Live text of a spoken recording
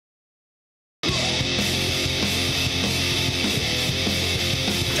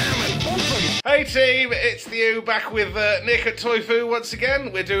Hey team, it's Thew back with Nick at Thew once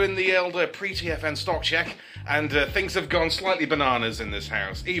again. We're doing the elder pre-TFN stock check, and things have gone slightly bananas in this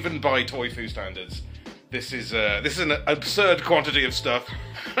house, even by Thew standards. This is an absurd quantity of stuff,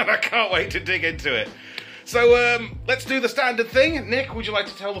 and I can't wait to dig into it. So let's do the standard thing. Nick, would you like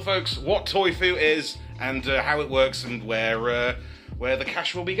to tell the folks what Thew is and how it works and where the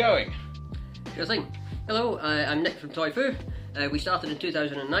cash will be going? Sure thing. Hello, I'm Nick from Thew. We started in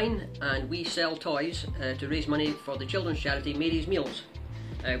 2009 and we sell toys to raise money for the children's charity Mary's Meals.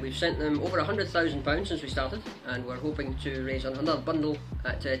 We've sent them over £100,000 since we started, and we're hoping to raise another bundle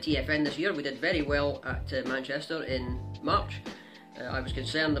at TFN this year. We did very well at Manchester in March. I was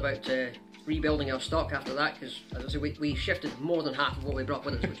concerned about rebuilding our stock after that, because as I say, we shifted more than half of what we brought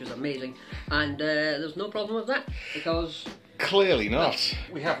with us, which was amazing, and there's no problem with that because clearly not.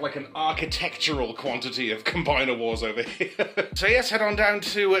 We have like an architectural quantity of combiner wars over here. So yes, head on down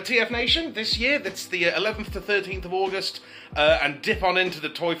to TFNation this year. That's the 11th to 13th of August, and dip on into the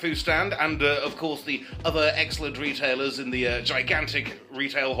Thew stand and of course the other excellent retailers in the gigantic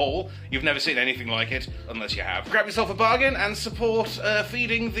retail hall. You've never seen anything like it unless you have. Grab yourself a bargain and support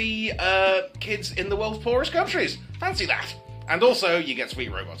feeding the kids in the world's poorest countries. Fancy that. And also you get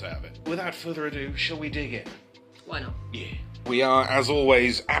sweet robots out of it. Without further ado, shall we dig in? why not? Yeah. We are, as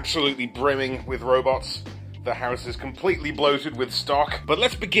always, absolutely brimming with robots. The house is completely bloated with stock. But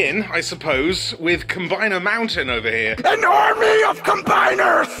let's begin, I suppose, with Combiner Mountain over here. An army of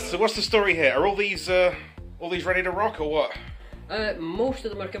combiners! So what's the story here? Are all these ready to rock, or what? Most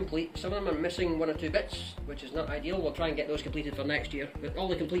of them are complete. Some of them are missing one or two bits, which is not ideal. We'll try and get those completed for next year. But all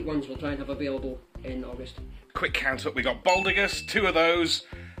the complete ones we'll try and have available in August. Quick count up. We got Baldigus, 2 of those.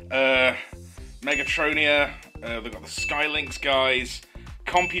 Megatronia. We've got the Skylinks guys.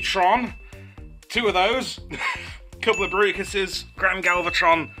 Computron. 2 of those. Couple of Brucuses. Grand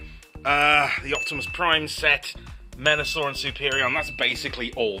Galvatron. The Optimus Prime set. Menasor and Superion. That's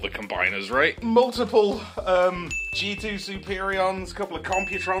basically all the combiners, right? Multiple G2 Superions, couple of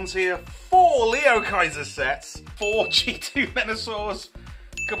Computrons here, 4 Leo Kaiser sets, 4 G2 Menasors,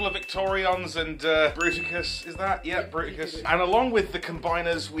 couple of Victorions and Bruticus, is that? Yeah, Bruticus. And along with the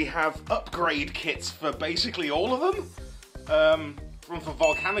combiners, we have upgrade kits for basically all of them. One for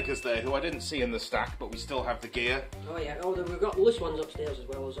Volcanicus there, who I didn't see in the stack, but we still have the gear. Oh yeah, we've got loose ones upstairs as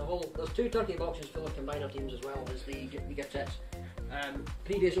well. There's 2 turkey boxes full of combiner teams as well as the gift sets.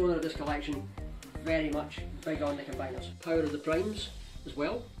 Previous owner of this collection, very much big on the combiners. Power of the Primes as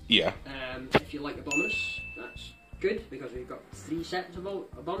well. Yeah. If you like Abominus, that's good, because we've got 3 sets of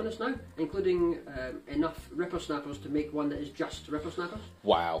Abominus now, including enough Ripper Snappers to make one that is just Ripper Snappers.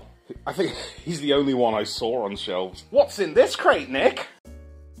 Wow. I think he's the only one I saw on shelves. What's in this crate, Nick?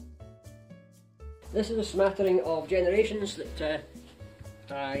 This is a smattering of generations that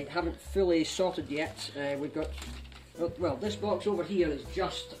I haven't fully sorted yet. We've got, well, this box over here is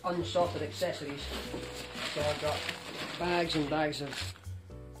just unsorted accessories. So I've got bags and bags of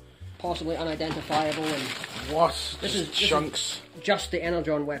possibly unidentifiable, and what? This is chunks. Just the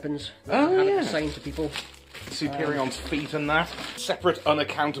Energon weapons that I haven't assigned to people. Superion's feet and that. Separate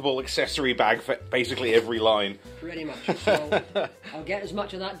unaccountable accessory bag for basically every line. Pretty much. So I'll get as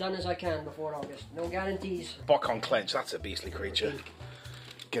much of that done as I can before August. No guarantees. Botcon Clench, that's a beastly creature.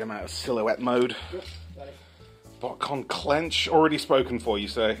 Get him out of silhouette mode. Yep, got it. Botcon Clench, already spoken for, you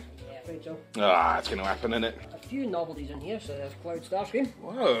say? Yeah, afraid so. Ah, it's going to happen, isn't it? A few novelties in here, so there's Cloud Starscream.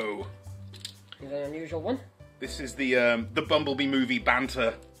 Whoa. Here's an unusual one. This is the Bumblebee movie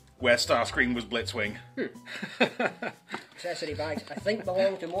banter where Starscream was Blitzwing. Accessory bags, I think,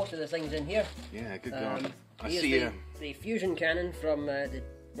 belong to most of the things in here. Yeah, good God. I Here's see the fusion cannon from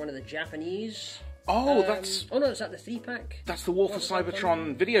one of the Japanese. Oh, that's... Oh no, it's at the 3-pack. That's the War for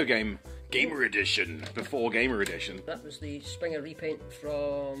Cybertron video game. Gamer Edition. Before Gamer Edition. That was the Springer repaint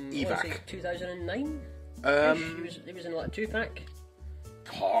from... Evac. 2009? He was in like a 2-pack.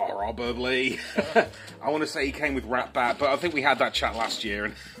 Probably. I want to say he came with Rat Bat, but I think we had that chat last year,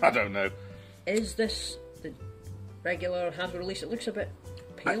 and I don't know. Is this the regular Hasbro release? It looks a bit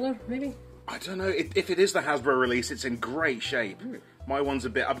paler, maybe? I don't know. If it is the Hasbro release, it's in great shape. My one's a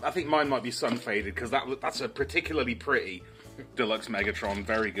bit... I think mine might be sun-faded, because that's a particularly pretty Deluxe Megatron.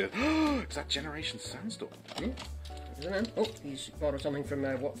 Very good. Is that Generation Sandstorm? Oh, he's borrowed something from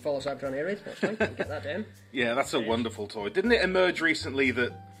what follows Cybertron Air Raid. That's fine, we'll get that down. Yeah, that's a wonderful toy. Didn't it emerge recently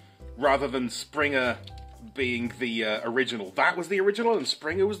that rather than Springer being the original, that was the original and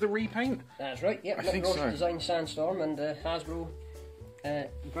Springer was the repaint? That's right, yeah. I think so. Designed Sandstorm and Hasbro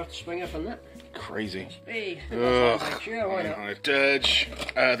birthed Springer from that. Crazy. Hey, Ugh. sure, why not? Dirge.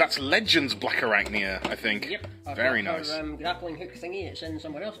 That's Legends Black Arachnia, I think. Yep. Very got nice. Her, grappling hook thingy, it's in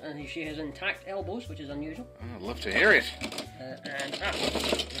somewhere else, and she has intact elbows, which is unusual. Oh, I'd love to hear it.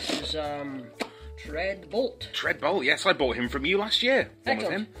 This is Tread Bolt. Treadbolt, yes, I bought him from you last year. One with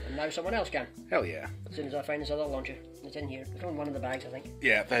Excellent. him. And now someone else can. Hell yeah. As soon as I find this other launcher. It's in here. It's on one of the bags, I think.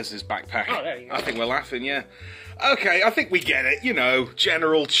 Yeah, there's his backpack. Oh, there you go. I think we're laughing, yeah. Okay, I think we get it. You know,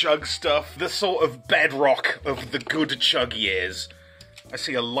 general chug stuff. The sort of bedrock of the good chug years. I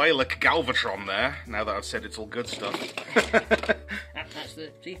see a lilac Galvatron there, now that I've said it's all good stuff. That's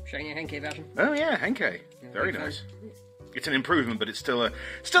the, shiny Henkei version. Oh yeah, Henkei. Yeah, Very big fan. nice. It's an improvement, but it's still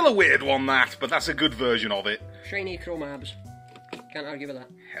a weird one, that. But that's a good version of it. Shiny chromabs. Can't argue with that.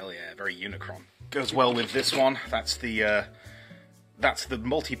 Hell yeah, very Unicron. Goes well with this one. That's the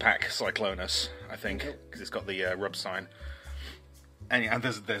multi-pack Cyclonus, I think, because it's got the rub sign. And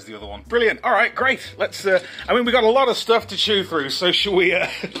there's the other one. Brilliant. All right, great. Let's. I mean, we got a lot of stuff to chew through, so shall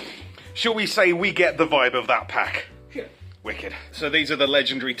we say we get the vibe of that pack? Sure. Wicked. So these are the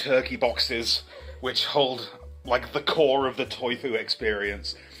legendary turkey boxes, which hold like the core of the Thew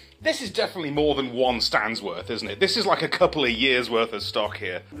experience. This is definitely more than one stand's worth, isn't it? This is like a couple of years worth of stock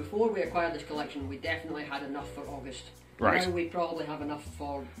here. Before we acquired this collection, we definitely had enough for August. Right. Now we probably have enough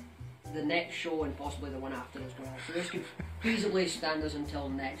for the next show and possibly the one after as well. So this could feasibly stand us until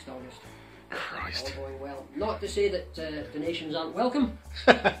next August. Christ. All going well. Not to say that donations aren't welcome.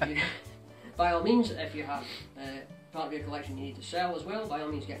 By all means, if you have part of your collection you need to sell as well, by all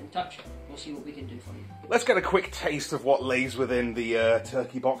means get in touch. We'll see what we can do for you. Let's get a quick taste of what lays within the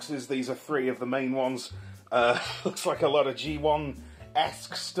turkey boxes. These are three of the main ones. Looks like a lot of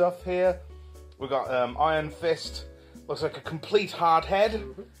G1-esque stuff here. We've got Iron Fist. Looks like a complete hard head.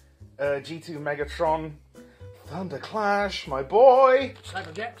 G2 Megatron. Thunder Clash, my boy.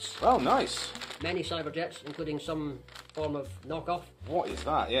 Cyberjets. Oh, nice. Many cyberjets, including some form of knockoff. What is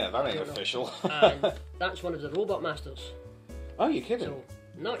that? Yeah, that ain't official. And that's one of the Robot Masters. Oh, you're kidding. So,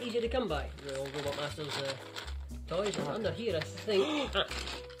 not easy to come by, the old Robot Masters toys. And under here, I think,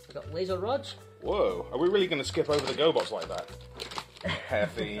 we've got laser rods. Whoa, are we really going to skip over the GoBots like that? Hair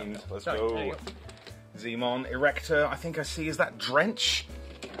Fiend, let's Sorry, there you go. Zemon, Erector, I think I see, is that Drench?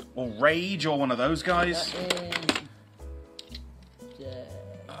 Or Rage, or one of those guys? That is...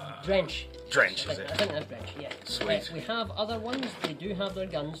 Drench. Drench, is I it? think that's Drench, yeah. Sweet. We have other ones, they do have their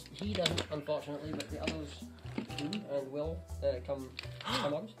guns. He doesn't, unfortunately, but the others do and will come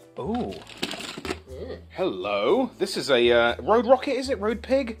August. Ooh. Yeah. Hello. This is a Road Rocket, is it? Road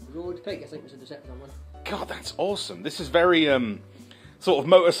Pig? Road Pig, I think, was a Decepticon one. God, that's awesome. This is very, sort of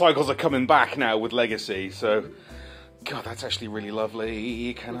motorcycles are coming back now with Legacy, so... God, that's actually really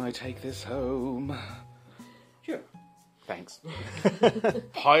lovely. Can I take this home? Sure. Thanks.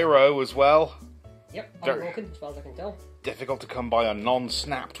 Pyro as well. Yep, Very- unbroken, as far as I can tell. Difficult to come by a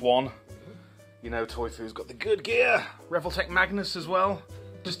non-snapped one. You know, Thew got the good gear. Revoltech Magnus as well.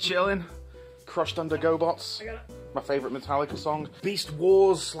 Just chilling. Crushed under GoBots. I got it. My favourite Metallica song. Beast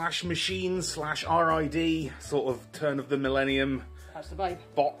Wars / Machines / RID. Sort of turn of the millennium That's the vibe.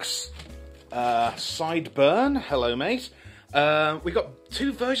 box. Sideburn. Hello, mate. We got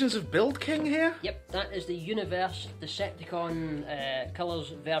two versions of Build King here. Yep, that is the Universe Decepticon Colours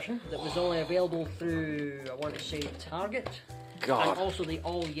version that was only available through, I want to say, Target. God. And also the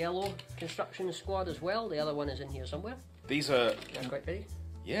all-yellow construction squad as well. The other one is in here somewhere. These are... That's quite pretty.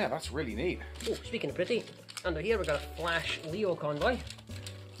 Yeah, that's really neat. Oh, speaking of pretty, under here we've got a Flash Leo Convoy.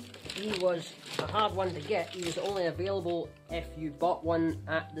 He was a hard one to get. He was only available if you bought one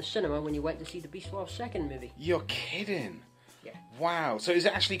at the cinema when you went to see the Beast Wars 2nd movie. You're kidding. Yeah. Wow. So is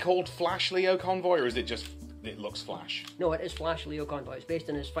it actually called Flash Leo Convoy, or is it just... it looks Flash? No, it is Flash Leo Convoy. It's based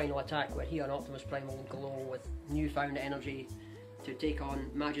on his final attack where he and Optimus Prime will glow with newfound energy to take on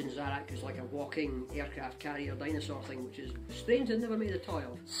Majin Zarak, who's like a walking aircraft carrier dinosaur thing, which is strange and never made a toy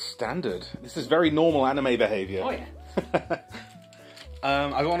of. Standard. This is very normal anime behaviour. Oh yeah.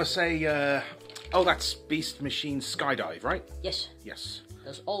 I want to say... oh, that's Beast Machine Skydive, right? Yes. Yes.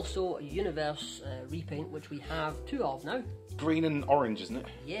 There's also a Universe repaint, which we have two of now. Green and orange, isn't it?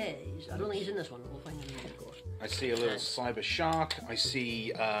 Yeah, I don't think he's in this one. We'll find him in of course. I see a little Cyber Shark. I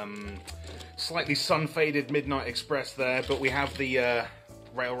see slightly sun-faded Midnight Express there, but we have the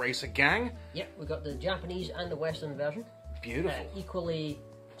Rail Racer gang. Yep, we've got the Japanese and the Western version. Beautiful. Equally,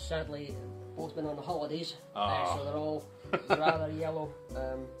 sadly, both been on the holidays, Ah. so they're all rather yellow.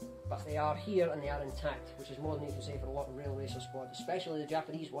 But they are here and they are intact, which is more than you can say for a lot of Rail Racer squads, especially the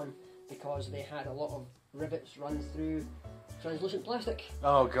Japanese one, because they had a lot of rivets run through translucent plastic.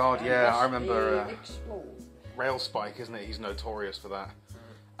 Oh god, And yeah, thus I remember they explode. Rail Spike, isn't it? He's notorious for that.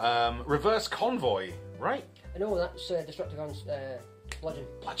 Reverse Convoy, right? No, that's Destructicon's Bludgeon.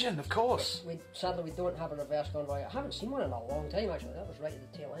 Bludgeon, of course. Sadly, we don't have a reverse convoy. I haven't seen one in a long time, actually. That was right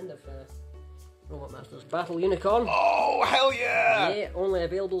at the tail end of Robot Masters. Battle Unicorn. Oh, hell yeah! Yeah, only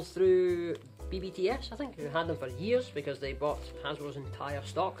available through BBTS, I think, who had them for years because they bought Hasbro's entire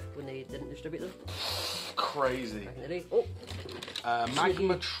stock when they didn't distribute them. Crazy. Back in the day. Oh,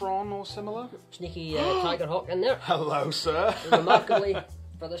 Magmatron or similar? sneaky Tiger Hawk in there. Hello, sir. Remarkably,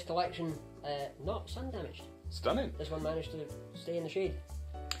 for this collection, not sun damaged. Stunning. This one managed to stay in the shade.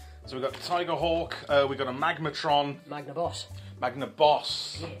 So we've got Tiger Hawk, we've got a Magmatron. Magna Boss. Magna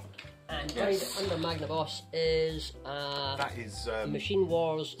Boss. Yeah. And buried under Magna Boss is That is... Machine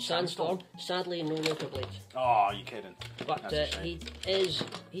Wars Sandstorm. Sadly, no motor blades. Oh, you kidding. But he is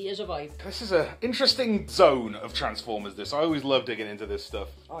a vibe. This is an interesting zone of Transformers, this. I always love digging into this stuff.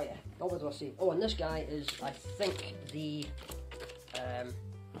 Oh yeah, what do I see? Oh, and this guy is, I think, the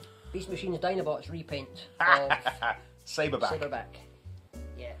Beast Machine's Dinobots repaint of Saberback. Saberback.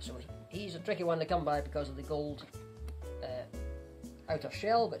 Yeah, so he's a tricky one to come by because of the gold outer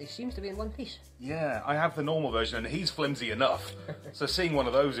shell, but he seems to be in one piece. Yeah, I have the normal version and he's flimsy enough. So seeing one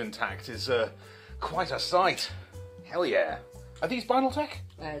of those intact is quite a sight. Hell yeah. Are these Binaltech?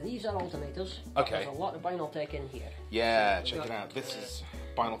 These are alternators. Okay. There's a lot of Binaltech in here. Yeah, So check we've it got, out. This is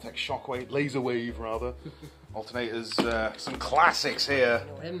Binaltech Shockwave, Laserwave rather. Alternators, some classics here.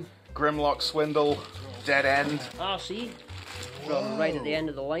 You know him. Grimlock Swindle, Dead End. RC, from right at the end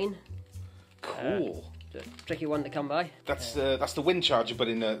of the line. Cool. It's a tricky one to come by. That's the Wind Charger, but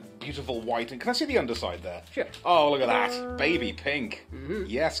in a beautiful white. And can I see the underside there? Sure. Oh, look at that, baby pink.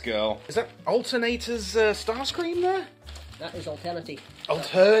 Yes, girl. Is that Alternator's Starscream there? That is Alternity.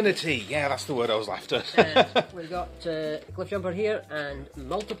 Alternity. Yeah, that's the word I was after. And we've got Cliffjumper here and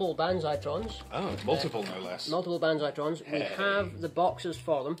multiple Banzaitrons. Oh, multiple no less. Multiple Banzaitrons. We have the boxes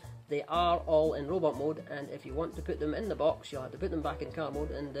for them. They are all in robot mode, and if you want to put them in the box, you'll have to put them back in car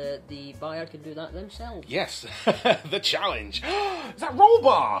mode, and the buyer can do that themselves. Yes, the challenge. Is that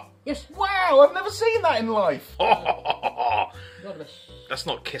Rollbar? Yes. Wow, I've never seen that in life. Godless. That's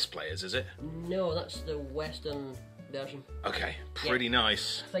not Kiss Players, is it? No, that's the Western version. Okay, pretty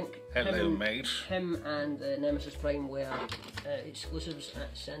nice. I think Hello, mate. him and Nemesis Prime were exclusives at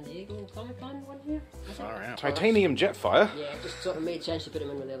San Diego Comic Con one year. Far out. Titanium Jetfire. Yeah, it just sort of made sense to put him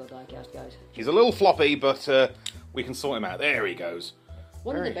in with the other diecast guys. He's a little floppy, but we can sort him out. There he goes.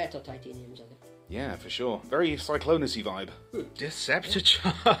 One of the better Titaniums, I think. Yeah, for sure. Very Cyclonus-y vibe.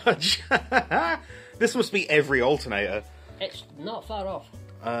 Decepticharge. This must be every alternator. It's not far off.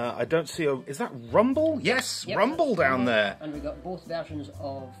 I don't see a... Is that Rumble? Yes, Yep, Rumble down Rumble. there. And we've got both versions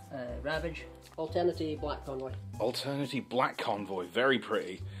of Ravage. Alternity Black Convoy. Alternity Black Convoy. Very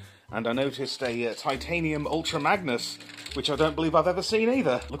pretty. And I noticed a Titanium Ultra Magnus, which I don't believe I've ever seen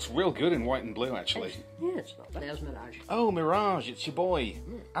either. Looks real good in white and blue, actually. Yeah, it's not bad. There's Mirage. Oh, Mirage, it's your boy.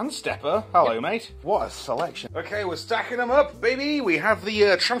 And Stepper. Hello, mate. What a selection. Okay, we're stacking them up, baby. We have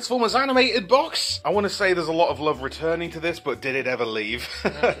the Transformers animated box. I want to say there's a lot of love returning to this, but did it ever leave?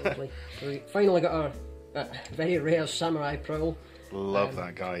 Absolutely. We finally got our very rare Samurai Prowl. Love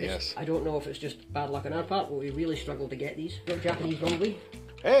that guy, yes. I don't know if it's just bad luck on our part, but we really struggled to get these. Got Japanese Bumblebee.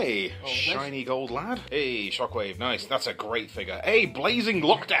 Hey, nice. shiny gold lad. Hey, Shockwave, nice. That's a great figure. Hey, Blazing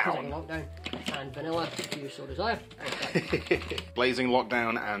Lockdown. Lockdown. And Vanilla, if you so desire. Blazing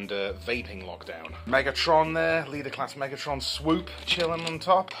Lockdown and Vaping Lockdown. Megatron there, leader class Megatron swoop, chilling on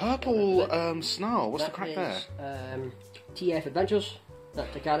top. Purple Snarl, what's the crack there? TF Adventures.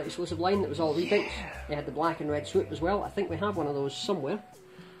 That's the Carrot exclusive line that was all repaints. They had the black and red swoop as well. I think we have one of those somewhere.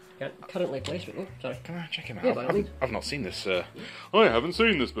 Can't currently place it though. Sorry. Can I check him out? Yeah, by all means. I've not seen this. I haven't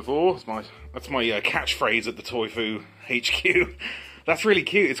seen this before. That's my catchphrase at the Thew HQ. That's really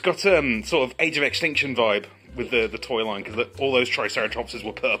cute. It's got sort of Age of Extinction vibe with the toy line because all those Triceratopses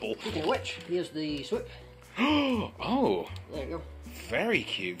were purple. Speaking of which, here's the swoop. Oh, There you go. very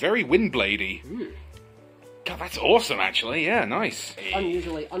cute. Very Windbladey. God, that's awesome. Actually, yeah, nice.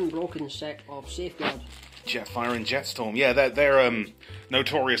 Unusually unbroken set of Safeguard. Jetfire and Jetstorm. Yeah, they're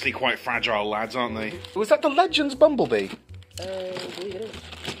notoriously quite fragile lads, aren't they? Was that the Legends Bumblebee? I believe it is.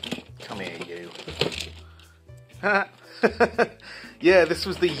 Come here, you. Yeah, this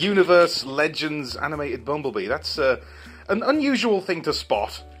was the Universe Legends animated Bumblebee. That's an unusual thing to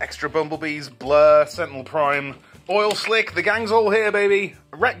spot. Extra Bumblebees, Blur, Sentinel Prime, Oil Slick, the gang's all here, baby.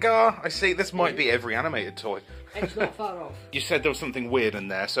 Retgar, I see, this might be every animated toy. It's not far off. You said there was something weird in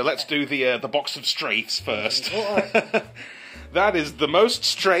there, so let's do the box of strafes first. That is the most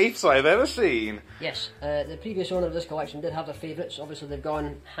strafes I've ever seen. Yes, the previous owner of this collection did have their favourites. Obviously, they've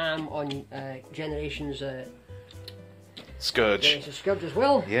gone ham on Generations Scourge. There's a Scourge as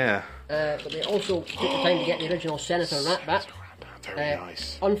well. Yeah. But they also took the time to get the original Senator Rat back. Very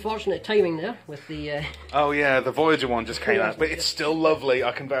nice. Unfortunate timing there with the... Oh yeah, the Voyager one just came out, but it's still lovely.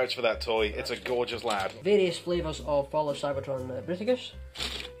 I can vouch for that toy. It's a gorgeous lad. various flavours of Fall of Cybertron Briticus.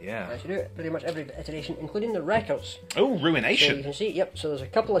 Yeah. As you do, pretty much every iteration, including the records. Oh, So Ruination. you can see, yep, so there's a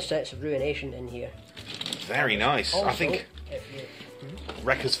couple of sets of Ruination in here. Very nice. Also, I think if you,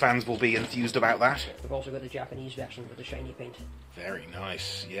 Wreckers fans will be enthused about that. we've also got the Japanese version with the shiny paint. Very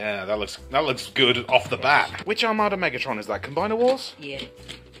nice. Yeah, that looks good off the bat. Which Armada Megatron is that? Combiner Wars? Yeah.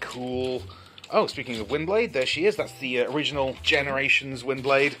 Cool. Oh, speaking of Windblade, there she is. That's the original Generations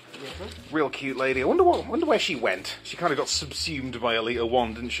Windblade. Real cute lady. I wonder where she went. She kind of got subsumed by Elita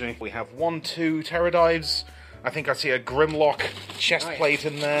 1, didn't she? We have 1-2 Pterodives. I think I see a Grimlock chest plate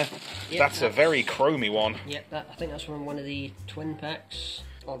in there. Yep, that's a very chromy one. Yep, I think that's from one of the twin packs,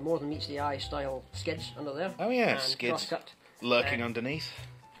 or More Than Meets the Eye style skids under there. Oh yeah, and skids Crosscut. lurking underneath.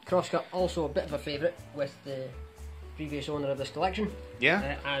 Crosscut also a bit of a favourite with the previous owner of this collection.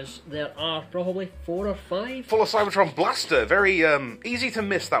 Yeah. As there are probably 4 or 5. Full of Cybertron Blaster. Very easy to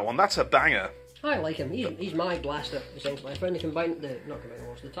miss that one. That's a banger. I like him. He's my blaster, essentially. I found the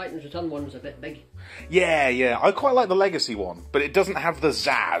the Titan's Return one was a bit big. Yeah. I quite like the Legacy one, but it doesn't have the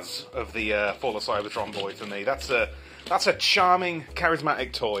zazz of the Fall of Cybertron boy to me. That's a charming,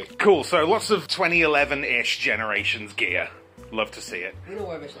 charismatic toy. Cool, so lots of 2011-ish Generations gear. Love to see it. You know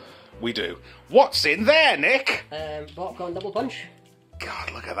where it's We do. What's in there, Nick? Botcon Double Punch.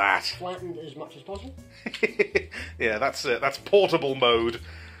 God, look at that. Flattened as much as possible. Yeah, that's portable mode.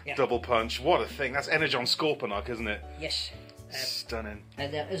 Yeah. Double punch. What a thing. That's Energon Scorponok, isn't it? Yes. Stunning.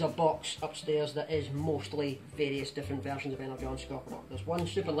 And there is a box upstairs that is mostly various different versions of Energon Scorponok. There's one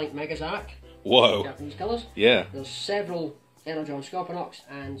Super Link Megazark. Whoa. Japanese colours. Yeah. There's several Energon Scorponoks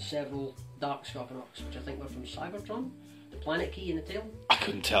and several Dark Scorponoks, which I think were from Cybertron. The Planet Key in the tail. I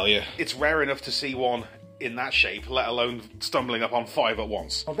couldn't tell you. It's rare enough to see one in that shape, let alone stumbling upon 5 at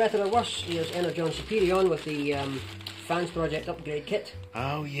once. For better or worse, here's Energon Superion with the Fans Project upgrade kit.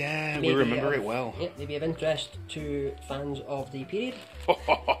 Oh yeah, we remember it well. Yeah, maybe of interest to fans of the period.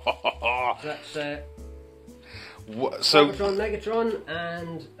 That's so Cybertron Megatron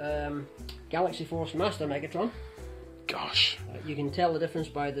and Galaxy Force Master Megatron. Gosh. You can tell the difference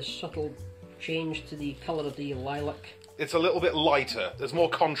by the subtle change to the colour of the lilac. It's a little bit lighter. There's more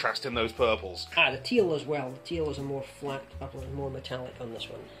contrast in those purples. The teal as well. The teal is a more flat purple and more metallic on this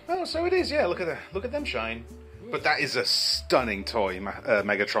one. Oh, so it is. Yeah, look at them shine. But that is a stunning toy,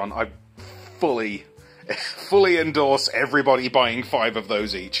 Megatron. I fully endorse everybody buying 5 of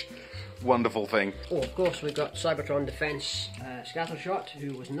those each. Wonderful thing. Oh, of course, we've got Cybertron Defense Scattershot,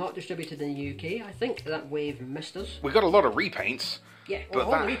 who was not distributed in the UK. I think that wave missed us. We've got a lot of repaints. Yeah, but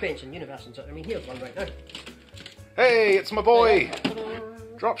all the repaints in Universe and such. I mean, here's one right now. Hey, it's my boy!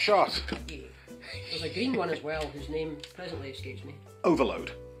 Drop shot. Yeah. There's a green one as well, whose name presently escapes me.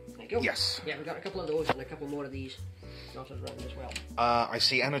 Overload. There you go. Yes. Yeah, we've got a couple of those and a couple more of these dotted around as well. I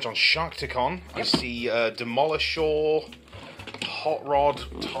see Energon Sharkticon. Yep. I see Demolisher, Hot Rod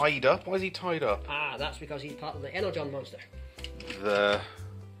tied up. Why is he tied up? That's because he's part of the Energon monster.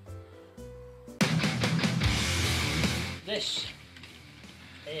 This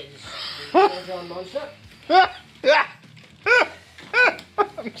is the Energon monster.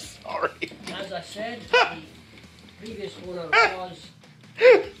 I'm sorry. As I said, the previous owner was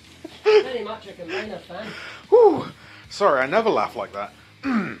very much a Combiner fan. Whew. Sorry, I never laugh like that.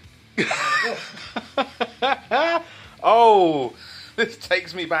 Oh, this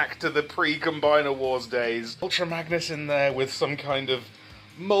takes me back to the pre-Combiner Wars days. Ultra Magnus in there with some kind of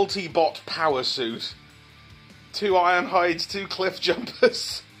multi-bot power suit. 2 iron hides, 2 cliff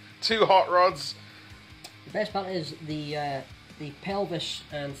jumpers, 2 hot rods. The best part is the pelvis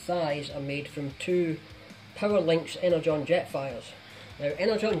and thighs are made from 2 Power Links Energon Jetfires. Now,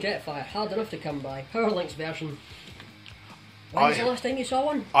 Energon Jetfire, hard enough to come by. Power Links version. When was the last time you saw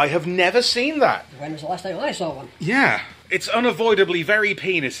one? I have never seen that. When was the last time I saw one? Yeah, it's unavoidably very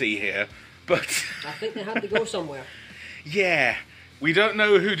penisy here, but... I think they had to go somewhere. Yeah, we don't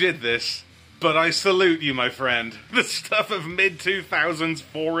know who did this, but I salute you, my friend. The stuff of mid-2000s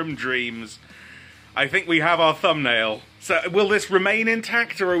forum dreams. I think we have our thumbnail. So, will this remain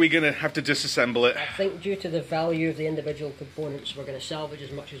intact, or are we going to have to disassemble it? I think due to the value of the individual components, we're going to salvage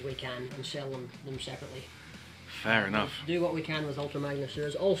as much as we can and sell them separately. Fair enough. Do what we can with Ultra Magnus.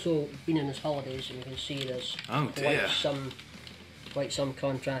 There's also been in his holidays, and you can see there's quite some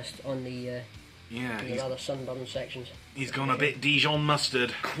contrast on the rather sunburned sections. He's gone a bit Dijon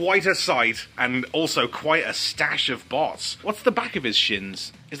mustard. Quite a sight, and also quite a stash of bots. What's the back of his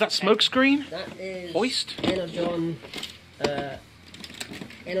shins? Is that smokescreen? That is Hoist? Energon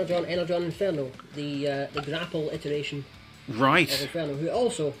Energon Inferno, the grapple iteration of Right. Inferno, who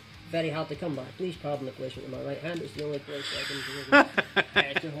also very hard to come by. Please pardon the placement of my right hand, it's the only place I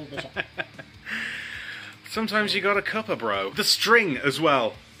can to hold this up. Sometimes you got a cuppa, bro. The string as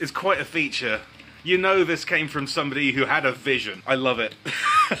well is quite a feature. You know this came from somebody who had a vision. I love it.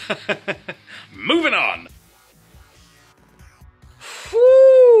 Moving on.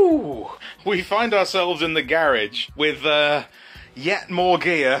 Whew. We find ourselves in the garage with yet more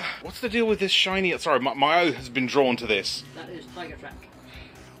gear. What's the deal with this shiny... Sorry, my eye has been drawn to this. That is Tiger Track.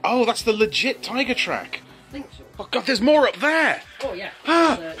 Oh, that's the legit Tiger Track. I think so. Oh god, there's more up there. Oh yeah.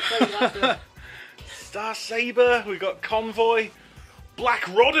 Ah. Star Saber, we got Convoy. Black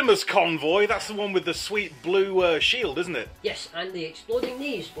Rodimus Convoy, that's the one with the sweet blue shield, isn't it? Yes, and the exploding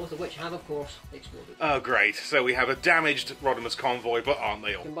knees, both of which have, of course, exploded. Oh, great. So we have a damaged Rodimus Convoy, but aren't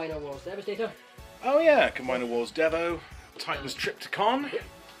they all? Combiner Wars Devastator. Oh, yeah. Combiner Wars Devo. Titan's Triptychon. Yep.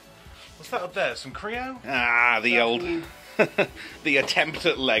 What's that up there? Some Creo? Ah, the old... the attempt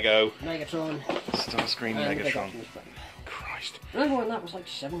at Lego. Megatron. Starscream And Megatron. Christ. Remember when that was like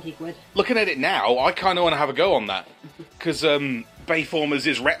 70 quid? Looking at it now, I kind of want to have a go on that. Because Bayformers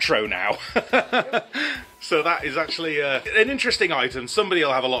is retro now. So that is actually an interesting item. Somebody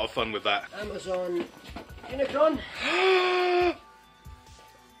will have a lot of fun with that. Amazon Unicron.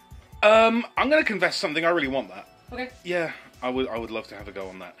 I'm going to confess something. I really want that. Okay, Yeah, I would love to have a go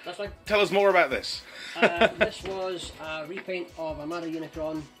on that. that's fine. Tell us more about this. This was a repaint of Armada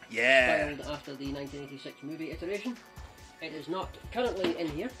Unicron, Yeah. styled after the 1986 movie iteration. It is not currently in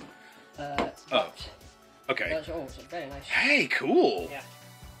here, but Okay. it's very nice. Hey, cool. Yeah,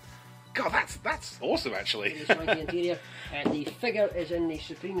 God, that's awesome, actually. really swanky interior. The figure is in the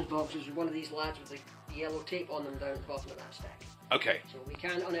Supremes boxes with one of these lads with the yellow tape on them down at the bottom of that stack. Okay, So we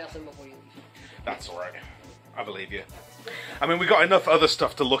can unearth them before you leave. that's all right. I believe you. I mean, we got enough other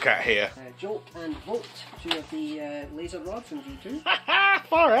stuff to look at here. Jolt and Volt, two of the laser rods from G2.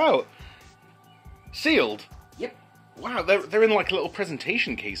 Far out. Sealed. Yep. Wow, they're in like little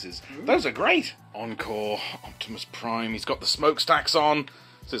presentation cases. Those are great. Encore, Optimus Prime. He's got the smokestacks on,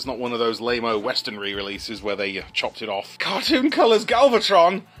 so it's not one of those lame-o Western re-releases where they chopped it off. Cartoon Colors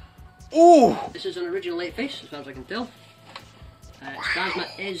Galvatron. Ooh. This is an original 8-face, as far as I can tell. Dammit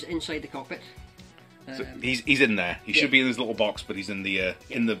is inside the cockpit. So he's in there. He should be in his little box, but he's in the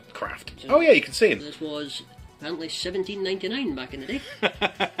craft. Oh yeah, you can see him. This was apparently $17.99 back in the day.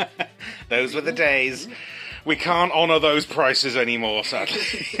 Those were the days. We can't honour those prices anymore, sadly.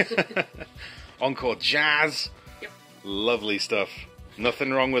 Encore Jazz. Yep. Lovely stuff.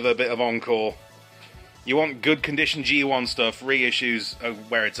 Nothing wrong with a bit of Encore. You want good condition G1 stuff, reissues are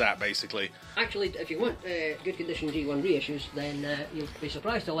where it's at, basically. Actually, if you want good condition G1 reissues, then you'll be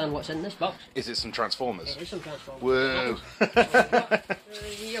surprised to learn what's in this box. Is it some Transformers? It is some Transformers. Whoa.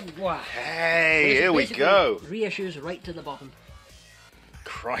 Hey, here we Basically, go. Reissues right to the bottom.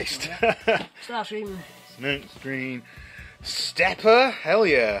 Christ. Starscream. Smoke screen. Stepper? Hell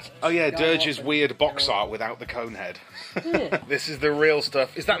yeah. Oh yeah, Dirge's weird box art without the cone head. Yeah. This is the real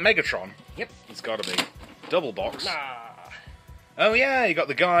stuff. Is that Megatron? Yep. It's gotta be. Double box. Ah. Oh yeah, you got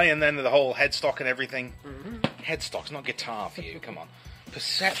the guy and then the whole headstock and everything. Headstock's not guitar for you, come on.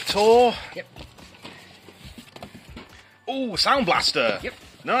 Perceptor. Yep. Ooh, Sound Blaster. Yep.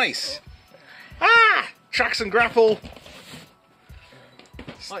 Nice. Ah! Tracks and Grapple.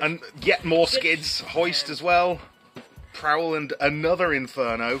 And yet more skids. Hoist as well. Prowl and another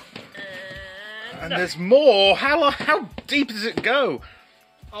Inferno. And there's more. How deep does it go?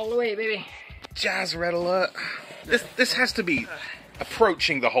 All the way, baby. Jazz Red Alert. This has to be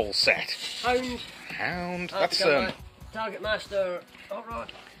approaching the whole set. Hound. That's Target Master, Hot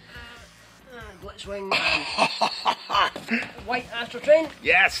Rod, Blitzwing, and White Astro Train.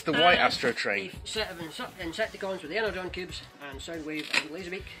 Yes, the White Astro Train. A set of Insecticons with the Energon cubes and Soundwave and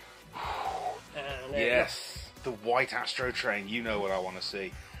Laserbeak. And, Yes, the White Astro Train. You know what I want to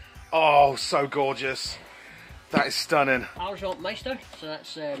see. Oh, so gorgeous. That is stunning. Argent Meister, so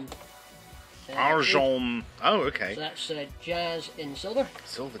that's Argent. Oh, okay. So that's Jazz in silver.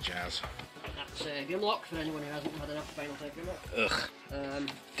 Silver Jazz. That's Grimlock for anyone who hasn't had enough Final Type Grimlock. Ugh.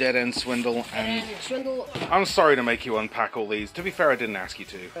 Dead End Swindle and... Swindle. I'm sorry to make you unpack all these. To be fair, I didn't ask you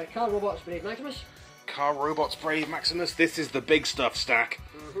to. Car Robots Brave Maximus. Car Robots Brave Maximus. This is the big stuff stack.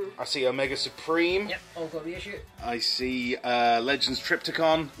 I see Omega Supreme. Yep, Encore reissue. I see Legends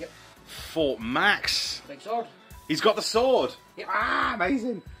Triptychon. Yep. Fort Max. Big Sword. He's got the sword. Yep. Ah,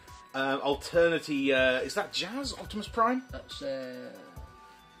 amazing. Alternity, is that Jazz? Optimus Prime? That's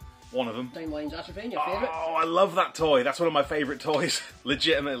One of them. Timeline's Ascertain, your favourite. Oh, I love that toy. That's one of my favourite toys.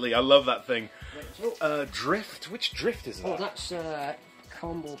 Legitimately, I love that thing. Right, so. Drift? Which Drift is that? Oh, that's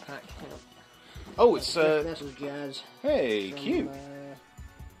combo pack. Oh, it's This is Jazz. Hey, From, cute.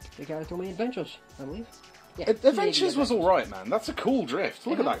 The Garatome Adventures, I believe. Yeah, Adventures was alright, man. That's a cool Drift.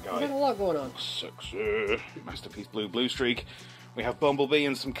 Look at that guy. We've got a lot going on. Sexy. Masterpiece Blue Streak. We have Bumblebee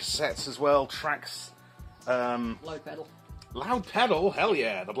and some cassettes as well. Tracks. Loud pedal. Loud pedal, hell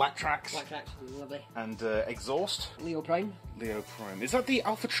yeah. The black tracks. Black tracks, lovely. And exhaust. Leo Prime. Leo Prime. Is that the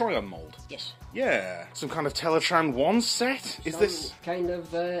Alpha Trion mold? Yes. Yeah. Some kind of Teletran 1 set? Is this kind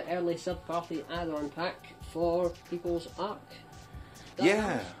of early third-party add-on pack for People's Ark?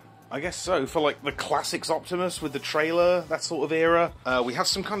 Yeah, I guess so. For like the Classics Optimus with the trailer, that sort of era. We have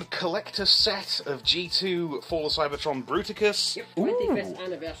some kind of collector set of G2 Fall of Cybertron Bruticus. Yep, 25th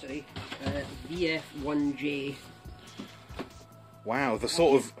anniversary, VF1J. Wow,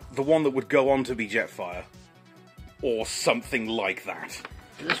 the one that would go on to be Jetfire. Or something like that.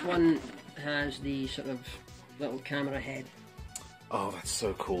 This one has the sort of little camera head. Oh, that's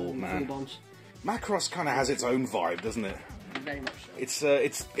so cool, man. Bombs. Macross kind of has its own vibe, doesn't it? Very much so.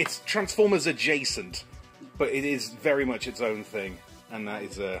 It's Transformers adjacent, but it is very much its own thing, and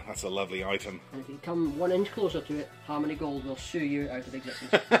that's a lovely item. And if you come 1 inch closer to it, Harmony Gold will sue you out of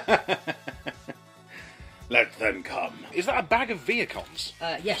existence. Let them come. Is that a bag of Viacons?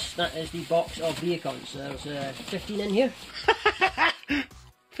 Yes, that is the box of Viacons. There's 15 in here.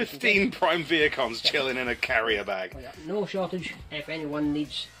 15 Prime Viacons chilling in a carrier bag. Oh, yeah. No shortage if anyone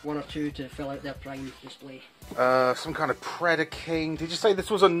needs 1 or 2 to fill out their Prime display. Some kind of Predaking. Did you say this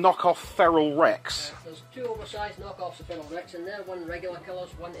was a knockoff Feral Rex? There's 2 oversized knockoffs of Feral Rex in there, 1 regular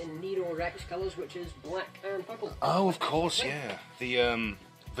colours, 1 in Nero Rex colours, which is black and purple. Oh, of course, yeah.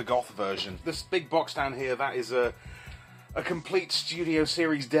 The goth version. This big box down here, that is a complete Studio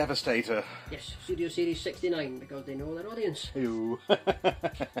Series Devastator. Yes, Studio Series 69, because they know their audience. Ew.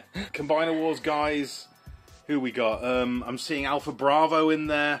 Combiner Wars guys. Who we got? I'm seeing Alpha Bravo in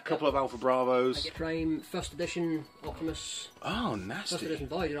there. A couple of Alpha Bravos. I get Prime, 1st edition Optimus. Oh, nasty. 1st edition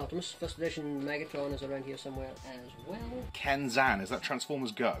Voyager Optimus. 1st edition Megatron is around here somewhere as well. Kenzan, is that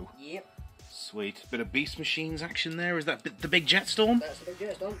Transformers Go? Yep. Sweet. Bit of Beast Machines action there. Is that the big Jetstorm? That's the big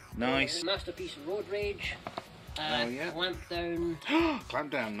Jetstorm. Nice. Masterpiece Road Rage. Oh, yeah. Clamp Down.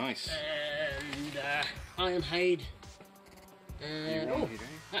 Clamp Down, nice. And Ironhide. And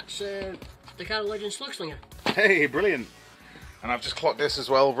that's the Carol Legend Slugslinger. Hey, brilliant. And I've just clocked this as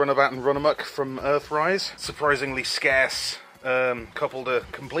well, Runabout and Runamuck from Earthrise. Surprisingly scarce couple to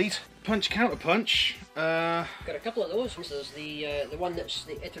complete. Punch Counter Punch. Got a couple of those. This is the one that's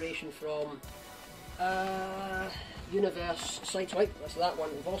the iteration from Universe Sideswipe. That's that one.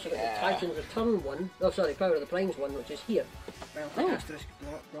 We've also got the Titan Return one. Oh, sorry, Power of the Primes one, which is here. Asterisk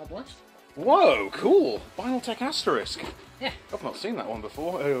Raw Blast. Whoa, cool. Binaltech Asterisk. Yeah. I've not seen that one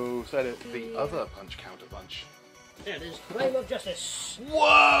before. Oh, said it. The other Punch Counter Punch. There it is. Prime of Justice.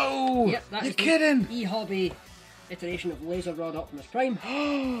 Whoa! Yep, that's You're kidding! E-Hobby iteration of Laser Rod Optimus Prime.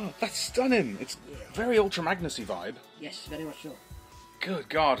 That's stunning. It's very Ultra Magnusy vibe. Yes, very much so. Good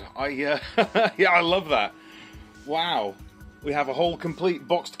God, yeah, I love that. Wow, we have a whole complete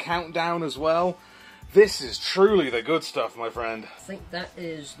boxed countdown as well. This is truly the good stuff, my friend. I think that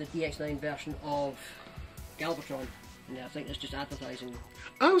is the DX9 version of Galvatron. Yeah, I think it's just advertising.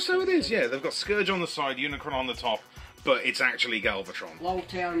 Oh, so it is, yeah. They've got Scourge on the side, Unicron on the top, but it's actually Galvatron.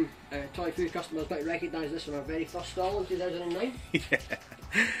 Long-term Thew customers might recognise this from our very first stall in 2009. Yeah.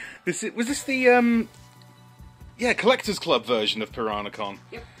 Was this the, Collector's Club version of Piranacon?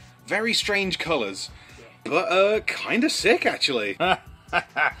 Yep. Very strange colours, but kind of sick, actually.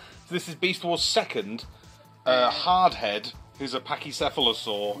 This is Beast Wars' second, Hardhead, who's a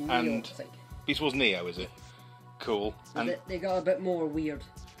Pachycephalosaur, Neo, and I think. Beast Wars Neo, is it? Cool. And they got a bit more weird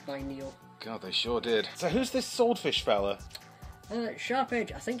by Neo. God, they sure did. So who's this Swordfish fella? Sharp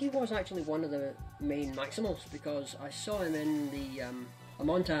Edge. I think he was actually one of the main Maximals, because I saw him in the a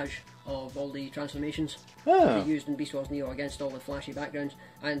montage of all the transformations they used in Beast Wars Neo against all the flashy backgrounds,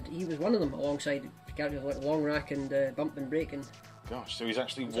 and he was one of them alongside characters like Long Rack and Bump and Break. And gosh, so he's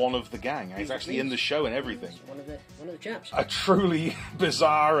actually one of the gang. He's actually in the show and everything. One of the chaps. A truly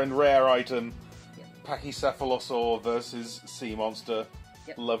bizarre and rare item. Pachycephalosaur versus Sea Monster.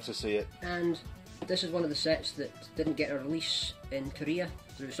 Yep. Love to see it. And this is one of the sets that didn't get a release in Korea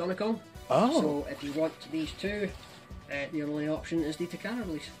through Sonicon. Oh. So if you want these two, the only option is the Takara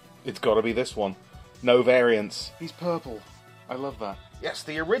release. It's got to be this one. No variants. He's purple. I love that. Yes,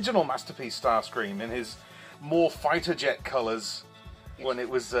 the original Masterpiece Starscream in his more fighter jet colours when it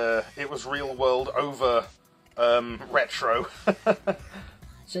was real world over retro.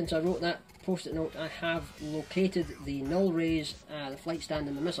 Since I wrote that post-it note, I have located the null rays, the flight stand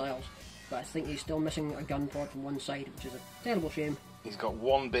and the missiles, but I think he's still missing a gun pod from one side, which is a terrible shame. He's got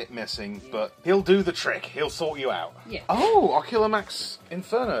one bit missing, but he'll do the trick. He'll sort you out. Yeah. Oh, Archilamax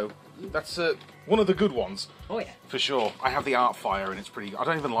Inferno. That's one of the good ones. Oh yeah. For sure. I have the Artfire, and it's pretty... I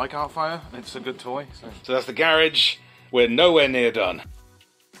don't even like Artfire, and it's a good toy. So that's the garage. We're nowhere near done.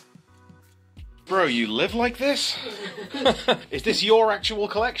 Bro, you live like this? Is this your actual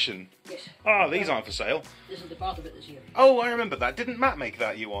collection? Yes. Oh, these aren't for sale. This is the part of it this year. Oh, I remember that. Didn't Matt make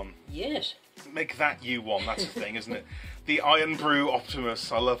that U1? Yes. Make that U1, that's the thing, isn't it? The Iron Brew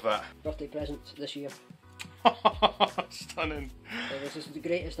Optimus, I love that. Birthday present this year. Stunning. So this is the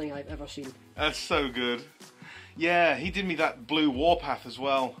greatest thing I've ever seen. That's so good. Yeah, he did me that blue Warpath as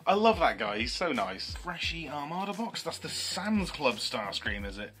well. I love that guy, he's so nice. Freshy Armada box, that's the Sam's Club Starscream,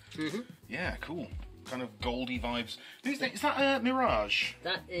 is it? Mm-hmm. Yeah, cool. Kind of goldy vibes. Who's that? Is that Mirage?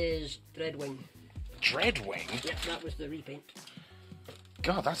 That is Dreadwing. Dreadwing? Yep, that was the repaint.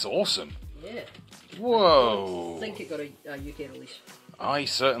 God, that's awesome. Yeah. Whoa. I think it got a UK release. I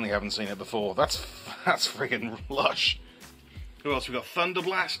certainly haven't seen it before. That's friggin' lush. Who else? We got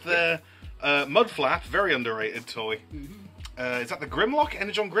Thunderblast there. Mudflap, very underrated toy. Mm-hmm. Is that the Grimlock?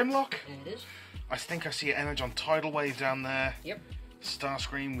 Energon Grimlock? It is. I think I see an Energon Tidal Wave down there. Yep.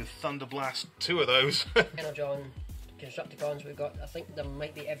 Starscream with Thunderblast. Two of those. Energon Constructicons, we've got, I think there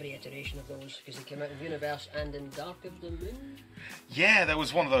might be every iteration of those, because they came out in Universe and in Dark of the Moon. Yeah, there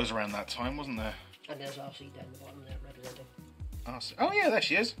was one of those around that time, wasn't there? And there's RC down the bottom there, representing. RC. Oh yeah, there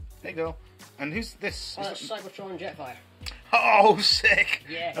she is. There you go. And who's this? Oh, that's Cybertron Jetfire. Oh, sick!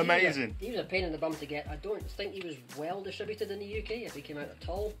 Yeah, amazing. He was a pain in the bum to get. I don't think he was well distributed in the UK, if he came out at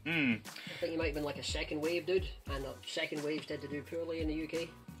all. I think he might have been like a second wave dude, and the second waves tend to do poorly in the UK.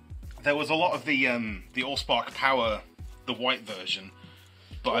 There was a lot of the Allspark Power, the white version,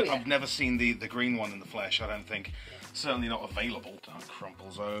 but I've never seen the green one in the flesh, I don't think. Yeah. Certainly not available. Dark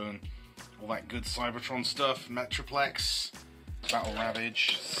Crumple Zone, all that good Cybertron stuff, Metroplex, Battle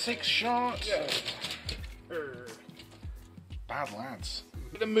Ravage, 6 Shot. Yeah. Bad lads.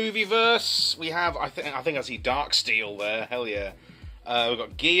 The movieverse, we have, I think I see Dark Steel there, hell yeah. We've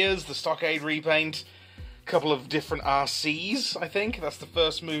got Gears, the Stockade repaint, a couple of different RCs, I think. That's the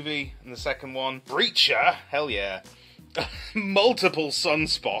first movie, and the second one. Breacher, hell yeah. Multiple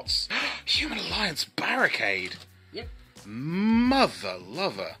sunspots. Human Alliance Barricade. Yep. Mother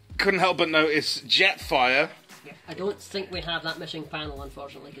lover. Couldn't help but notice Jetfire. Yeah. I don't think we have that missing panel,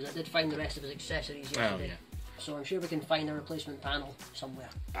 unfortunately, because I did find the rest of his accessories yesterday. Oh, yeah. So I'm sure we can find a replacement panel somewhere.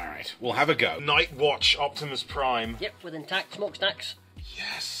 Alright, we'll have a go. Night Watch Optimus Prime. Yep, with intact smokestacks.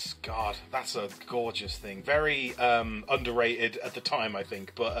 Yes, God, that's a gorgeous thing. Very underrated at the time, I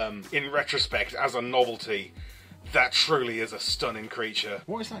think, but in retrospect, as a novelty, that truly is a stunning creature.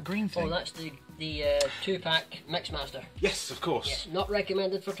 What is that green thing? Oh, that's the 2-pack Mixmaster. Yes, of course. Yes, not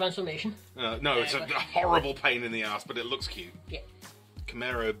recommended for transformation. No, it's a horrible pain in the ass, but it looks cute. Yeah.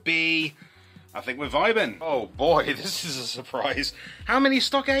 Camaro B. I think we're vibing. Oh boy, this is a surprise. How many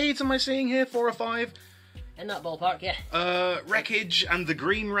stockades am I seeing here? 4 or 5? In that ballpark, yeah. Wreckage and the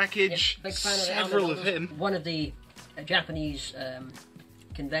green Wreckage. Yep, big fan several of him. One of the Japanese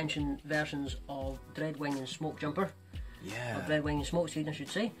convention versions of Dreadwing and Smoke Jumper. Yeah. Or Dreadwing and Smoke Screen, I should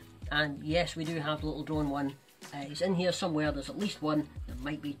say. And yes, we do have the little drone one. He's in here somewhere. There's at least one. There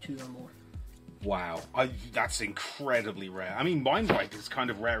might be 2 or more. Wow, that's incredibly rare. I mean, Mindwipe is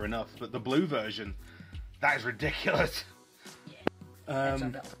kind of rare enough, but the blue version, that is ridiculous. Yeah.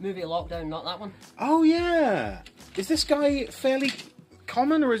 Movie Lockdown, not that one. Oh yeah! Is this guy fairly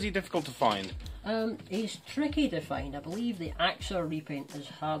common, or is he difficult to find? He's tricky to find. I believe the Axor repaint is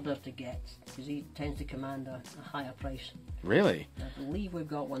harder to get, because he tends to command a higher price. Really? I believe we've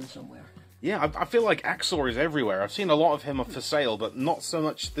got one somewhere. Yeah, I feel like Axor is everywhere. I've seen a lot of him for sale, but not so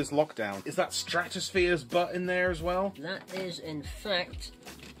much this lockdown. Is that Stratosphere's butt in there as well? That is, in fact,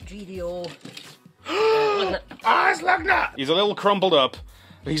 GDO... It's Lugna! He's a little crumpled up.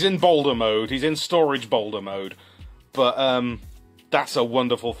 He's in boulder mode. He's in storage boulder mode. But, that's a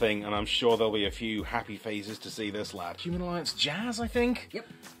wonderful thing, and I'm sure there'll be a few happy faces to see this lad. Human Alliance Jazz, I think? Yep.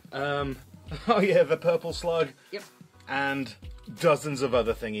 Oh yeah, the Purple Slug. Yep. And dozens of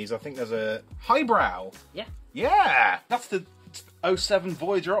other thingies. I think there's a Highbrow. Yeah. Yeah! That's the 07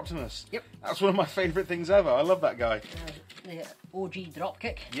 Voyager Optimus. Yep. That's one of my favourite things ever. I love that guy. The OG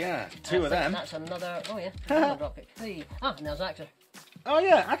Dropkick. Yeah, 2 of them. That's another... Oh yeah, another Dropkick. Hey. Ah, and there's Axor. Oh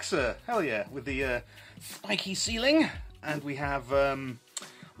yeah, Axor. Hell yeah. With the spiky ceiling. And we have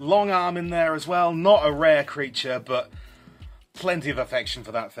Long Arm in there as well. Not a rare creature, but plenty of affection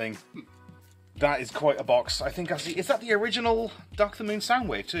for that thing. That is quite a box. I think I see. Is that the original Dark the Moon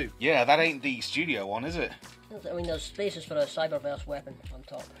Soundwave too? Yeah, that ain't the studio one, is it? I mean, there's spaces for a Cyberverse weapon on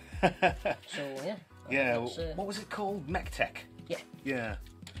top. So, yeah. Yeah, what was it called? MechTech? Yeah. Yeah.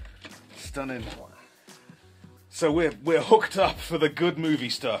 Stunning. So we're hooked up for the good movie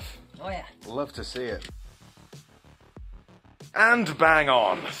stuff. Oh, yeah. Love to see it. And bang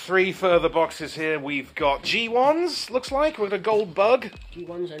on. 3 further boxes here. We've got G1s, looks like, with a gold bug.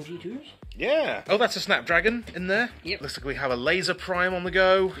 G1s and G2s. Yeah. Oh, that's a Snapdragon in there. Yep. Looks like we have a Laser Prime on the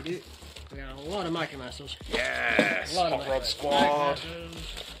go. We do. We got a lot of Micromasters. Yes. Hot Rod Squad.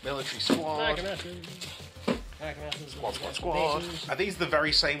 Military Squad. Squad. Are these the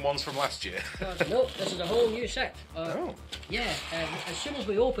very same ones from last year? No, this is a whole new set. Oh. Yeah, as soon as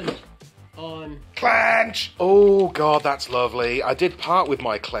we opened on... Clench! Oh, God, that's lovely. I did part with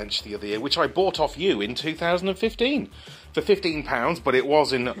my Clench the other year, which I bought off you in 2015 for £15, but it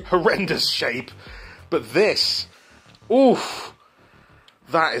was in horrendous shape. But this, oof,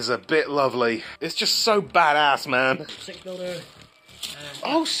 that is a bit lovely. It's just so badass, man. 6-builder.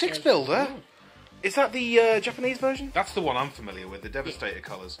 Oh, 6-builder? Is that the Japanese version? That's the one I'm familiar with, the Devastator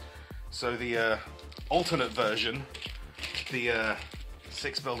colours. So the alternate version, the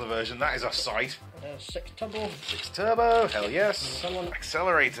 6-builder version, that is a sight. 6 turbo. 6 turbo, hell yes.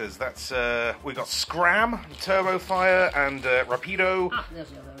 Accelerators, that's, we've got Scram, Turbo Fire, and Rapido. Ah, there's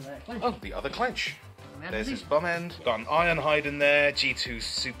the other clench. Oh, the other clench. There's his bum end. Got an Ironhide in there, G2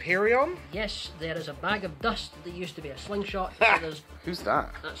 Superion. Yes, there is a bag of dust that used to be a slingshot. Who's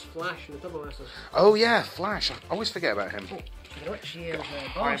that? That's Flash from the Turbo Masters. Oh yeah, Flash. I always forget about him. Oh, which here's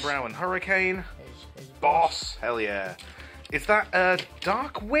Boss. Highbrow and Hurricane. His Boss. Hell yeah. Is that a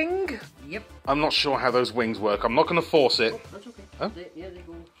Dark Wing? Yep. I'm not sure how those wings work. I'm not going to force it. Oh, that's okay. Oh? They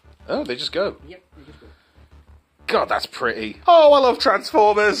go. Oh, they just go. Yep, they just go. God, that's pretty. Oh, I love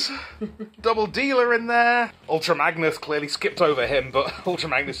Transformers. Double Dealer in there. Ultra Magnus, clearly skipped over him, but Ultra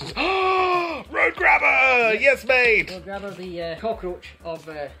Magnus is... Oh, Road Grabber! Yep. Yes, mate! Road Grabber, the cockroach of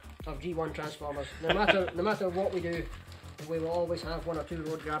G1 Transformers. No matter what we do, we will always have 1 or 2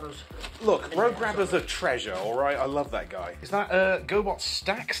 Road Grabbers. Look, Road Grabber's a treasure, alright? I love that guy. Is that GoBot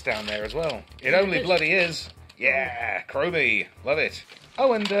Stacks down there as well? It only bloody is. Yeah, Kroby. Love it.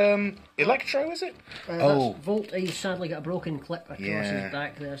 Oh, and Electro, is it? Oh. Volt, he's sadly got a broken clip across his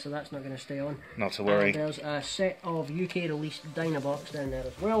back there, so that's not going to stay on. Not to worry. And there's a set of UK-released Dynabox down there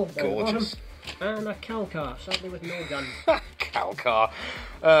as well. Gorgeous. And a Calcar, sadly with no gun. Calcar.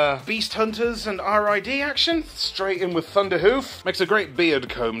 Beast Hunters and RID action. Straight in with Thunderhoof. Makes a great beard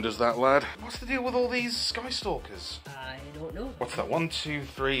comb, does that lad. What's the deal with all these Skystalkers? I don't know. What's that? 1, 2,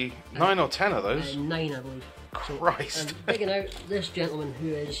 3, 9 or 10 of those? 9, I believe. Christ. So, I'm digging out this gentleman who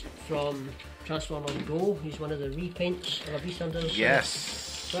is from Transformers Go. He's one of the repaints of a Beast Hunters.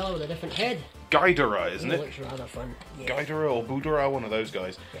 Yes. Fellow with a different head. Gaidara, isn't it? Looks rather fun. Yeah. Gaidara or Budara, one of those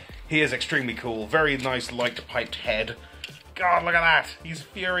guys. Yeah. He is extremely cool. Very nice light piped head. God, look at that. He's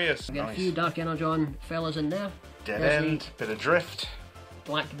furious. We've got Nice. a few Dark Energon fellas in there. Dead End, bit of drift.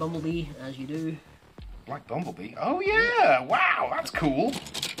 Black Bumblebee, as you do. Black Bumblebee? Oh yeah! Wow, that's cool.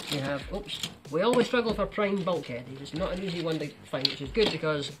 We have, we always struggle for Prime Bulkhead. He's not an easy one to find, which is good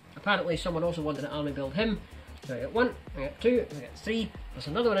because apparently someone also wanted to army build him. So I got 1, I got 2, I got 3. There's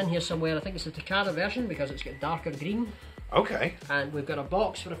another one in here somewhere. I think it's the Takara version because it's got darker green. Okay. And we've got a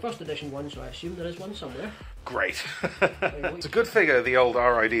box for the first edition one, so I assume there is one somewhere. Great. It's a good figure, the old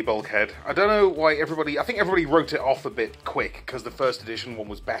RID Bulkhead. I don't know why I think everybody wrote it off a bit quick because the first edition one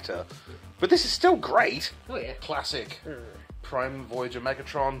was better. But this is still great. Oh yeah. Classic. Prime Voyager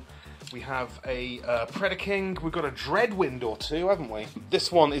Megatron. We have a Predaking. We've got a Dreadwind or 2, haven't we?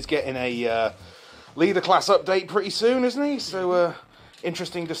 This one is getting a leader class update pretty soon, isn't he? So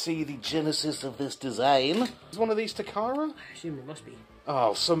interesting to see the genesis of this design. Is one of these Takara? I assume it must be.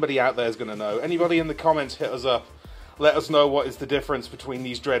 Oh, somebody out there is going to know. Anybody in the comments, hit us up. Let us know what is the difference between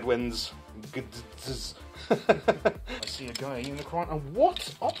these Dreadwinds. I see a guy, a Unicron. And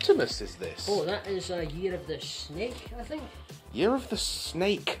what Optimus is this? Oh, that is Year of the Snake, I think. Year of the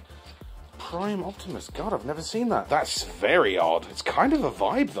Snake. Prime Optimus. God, I've never seen that. That's very odd. It's kind of a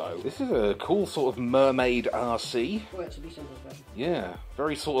vibe, though. This is a cool sort of mermaid RC. Oh, it's a Beast Hunters version. Yeah,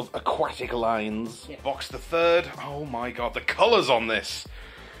 very sort of aquatic lines. Yeah. Box the Third. Oh my god, the colours on this.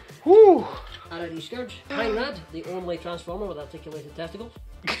 Woo! RID Scourge. Hynrad, the only Transformer with articulated testicles.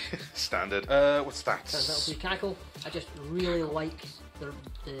 Standard. What's that? Transmetal Cackle. I just really like the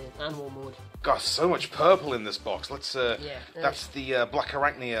animal mode. Gosh, so much purple in this box. Let's. Yeah. That's the Black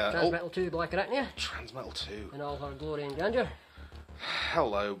Arachnia. Transmetal 2 Black Arachnia. Transmetal 2. In all her glory and grandeur.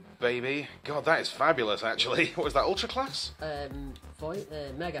 Hello, baby. God, that is fabulous, actually. What is that, Ultra Class?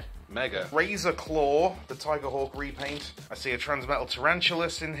 Mega. Mega. Razor Claw, the Tiger Hawk repaint. I see a Transmetal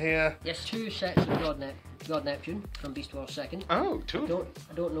Tarantulas in here. Yes, 2 sets of God Neptune from Beast Wars 2nd. Oh, 2 of them.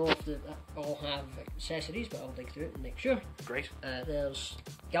 I don't know if they all have accessories, but I'll dig through it and make sure. Great. There's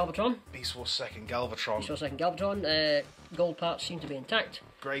Galvatron. Beast Wars 2nd Galvatron. Beast Wars 2nd Galvatron. Gold parts seem to be intact.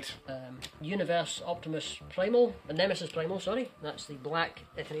 Great. Universe Optimus Primal, Nemesis Primal, sorry. That's the black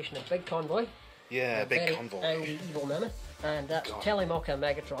iteration of Big Convoy. Yeah, Big very Convoy. Angry evil mammoth. And that's Telemocha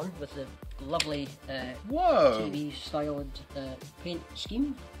Megatron with the lovely TV-styled paint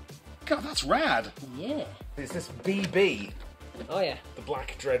scheme. God, that's rad. Yeah. Is this BB? Oh yeah. The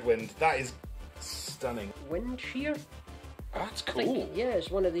Black Dreadwind. That is stunning. Wind Shear? That's I think, cool. yeah,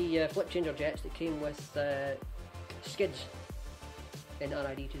 it's one of the flip changer jets that came with skids in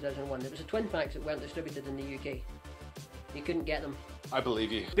RID 2001. It was a twin packs that weren't distributed in the UK. You couldn't get them. I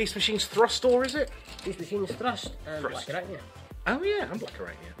believe you. Beast Machine's Thrustor, is it? Beast Machine's Thrust and Black Arachnia. Oh yeah, and Black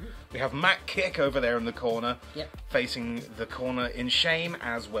Arachnia. We have Matt Kick over there in the corner. Yep. Facing the corner in shame,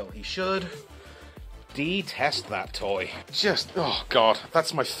 as well he should. Detest that toy. Just, oh god,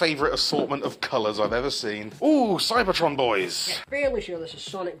 that's my favourite assortment of colours I've ever seen. Ooh, Cybertron boys. Yeah, fairly sure this is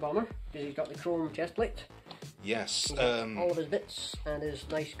Sonic Bomber, because he's got the chrome chest plate. Yes. All of his bits and his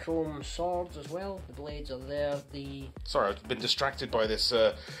nice chrome swords as well. The blades are there. Sorry, I've been distracted by this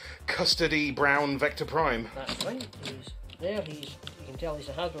custardy brown Vector Prime. That's right. He's there. You can tell he's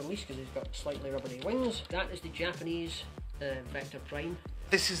a Hasbro release because he's got slightly rubbery wings. That is the Japanese Vector Prime.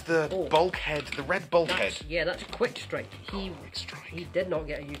 This is the bulkhead, the red bulkhead. That's Quick Strike. Quick Strike. He did not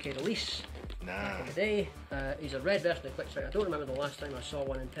get a UK release. Back in the day. He's a red version of Quick Strike. I don't remember the last time I saw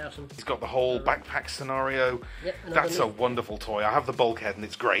one in person. He's got the whole backpack scenario. Yep, that's a wonderful toy. I have the bulkhead and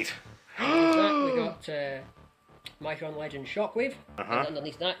it's great. That, we got Micron Legend Shockwave. And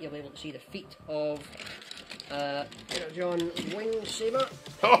underneath that you'll be able to see the feet of Energon Wing Saber.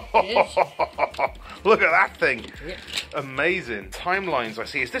 Look at that thing. Yep. Amazing. Timelines I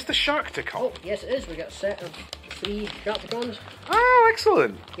see. Is this the Sharktacon? Oh, yes it is. We got a set of 3 Sharktacons. Oh,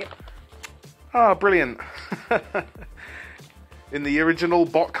 excellent. Yep. Oh, brilliant. In the original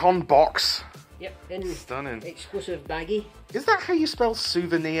BotCon box. Yep, in stunning. Exclusive baggie. Is that how you spell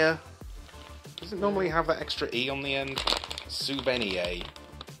souvenir? Does it normally have that extra E on the end? Souvenir.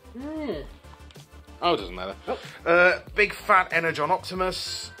 Oh, it doesn't matter. Oh. Big fat Energon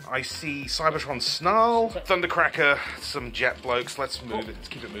Optimus. I see Cybertron Snarl, Thundercracker, some jet blokes. Let's move it. Let's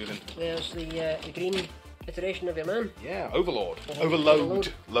keep it moving. There's the green iteration of your man. Yeah, Overlord.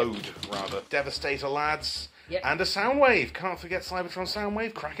 Overload, rather. Devastator lads. Yep. And a Soundwave. Can't forget Cybertron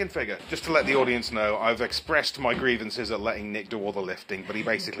Soundwave. Cracking figure. Just to let the audience know, I've expressed my grievances at letting Nick do all the lifting, but he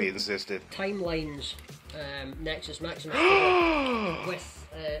basically insisted. Timelines Nexus Maximus with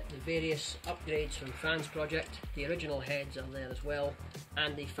the various upgrades from Fans Project. The original heads are there as well,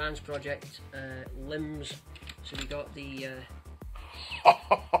 and the Fans Project limbs. So we got the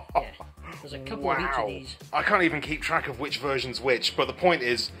there's a couple of each of these. I can't even keep track of which version's which, but the point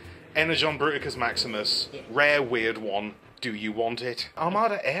is, Energon Bruticus Maximus, rare weird one. Do you want it?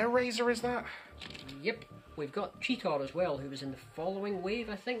 Armada Air Razor, is that? Yep. We've got Cheetor as well, who was in the following wave,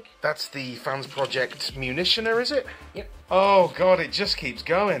 I think. That's the Fans Project Munitioner, is it? Yep. Oh god, it just keeps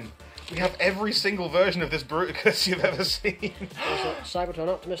going. We have every single version of this Bruticus you've ever seen. There's a Cybertron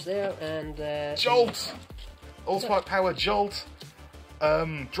Optimus there, and... Jolt! Allspark Power Jolt.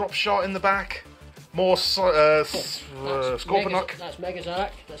 Drop shot in the back. More Scorponok. That's Mega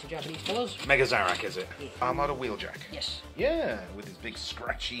Zarak. That's the Japanese colours. Mega Zarak, is it? Yeah. Armada Wheeljack. Yes. Yeah, with his big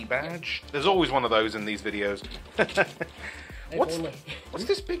scratchy badge. There's always one of those in these videos. What's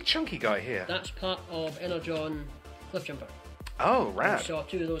this big chunky guy here? That's part of Energon Cliffjumper. Oh, rad. We saw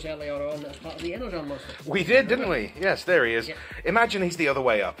 2 of those earlier on. That's part of the Energon monster. We did, didn't we? Yes, there he is. Yep. Imagine he's the other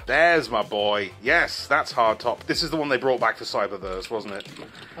way up. There's my boy. Yes, that's hardtop. This is the one they brought back to Cyberverse, wasn't it?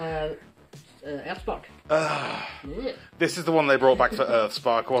 Earthspark. This is the one they brought back for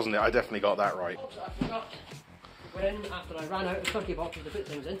Earthspark, wasn't it? I definitely got that right. Oops, I forgot. We're in after I ran out of turkey boxes to put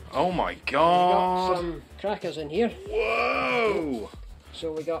things in. Oh my We god! got some crackers in here. Whoa!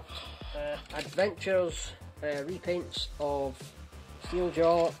 So we got Adventures repaints of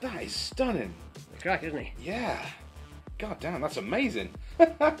Steeljaw. That is stunning. The cracker, isn't he? Yeah. God damn, that's amazing.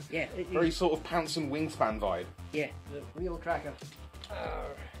 Yeah. Very sort of Pounce and Wingspan vibe. Yeah, the real cracker.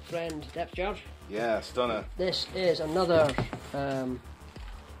 Our friend Depth Charge. Yeah, stunner. This is another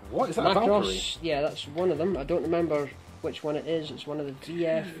What is that? A Valkyrie? Macross. Yeah, that's one of them. I don't remember which one it is. It's one of the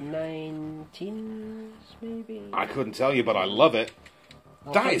DF19s, maybe. I couldn't tell you, but I love it.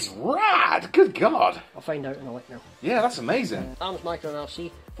 That is rad! Good God! I'll find out and I'll let you know. Yeah, that's amazing. Arms Micron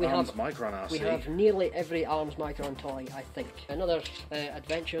RC. Micron RC. We have nearly every Arms Micron toy, I think. Another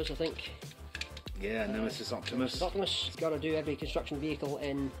Adventures, I think. Yeah, Nemesis Optimus. Optimus. Got to do every construction vehicle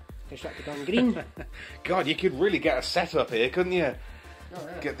in Constructicon Green. God, you could really get a setup here, couldn't you? Oh,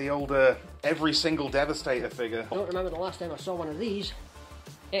 yeah. Get the old every single Devastator figure. I don't remember the last time I saw one of these.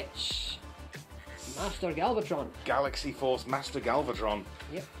 It's Master Galvatron. Galaxy Force Master Galvatron.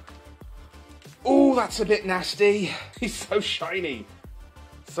 Yep. Oh, that's a bit nasty. He's so shiny.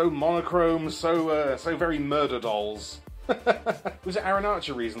 So monochrome, so very murder dolls. Was it Aaron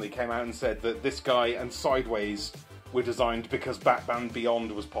Archer recently came out and said that this guy and Sideways were designed because Batman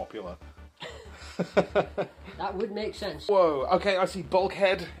Beyond was popular? That would make sense. Whoa, okay, I see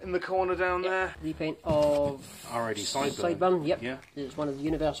Bulkhead in the corner down there. Repaint of Already Sideburn, yep. Yeah. It's one of the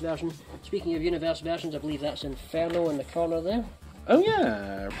Universe version. Speaking of Universe versions, I believe that's Inferno in the corner there. Oh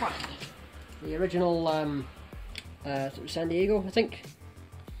yeah. The original San Diego, I think.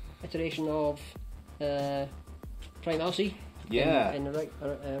 Iteration of Prime RC. Yeah. In the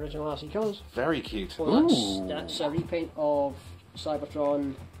original RC colours. Very cute. Well, that's a repaint of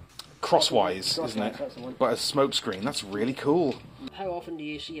Cybertron. Crosswise, isn't it? That's the one. But a smoke screen. That's really cool. How often do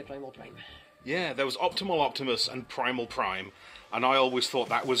you see a Primal Prime? Yeah, there was Optimal Optimus and Primal Prime, and I always thought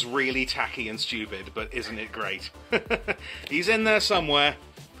that was really tacky and stupid, but isn't it great? He's in there somewhere,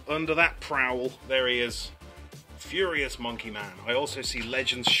 under that prowl. There he is. Furious Monkey Man. I also see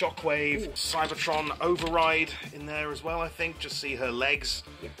Legends Shockwave, Cybertron Override in there as well, I think. Just see her legs.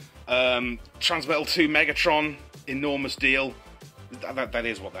 Yep. Transmetal 2 Megatron, enormous deal. That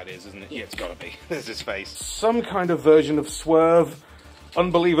is what that is, isn't it? Yeah, it's gotta be. There's his face. Some kind of version of Swerve.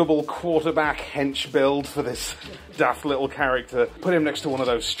 Unbelievable quarterback hench build for this daft little character. Put him next to one of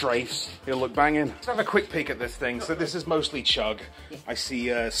those strafes. He'll look banging. Let's have a quick peek at this thing. So this is mostly Chug. I see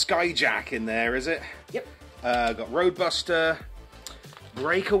Skyjack in there, is it? Yep. Got Roadbuster.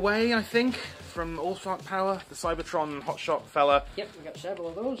 Breakaway, I think, from All Spark Power. The Cybertron hotshot fella. Yep, we've got several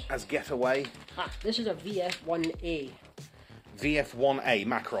of those. As Getaway. This is a VF1A. VF1A,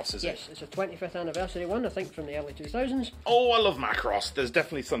 Macross, is it? Yes, it's a 25th anniversary one, I think, from the early 2000s. Oh, I love Macross. There's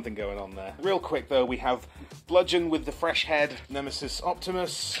definitely something going on there. Real quick, though, we have Bludgeon with the fresh head, Nemesis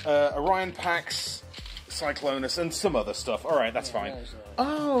Optimus, Orion Pax, Cyclonus, and some other stuff. Alright, that's fine.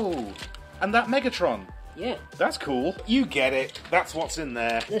 Oh, and that Megatron. Yeah. That's cool. You get it. That's what's in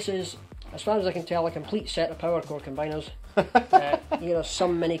there. This is, as far as I can tell, a complete set of Power Core combiners. You know,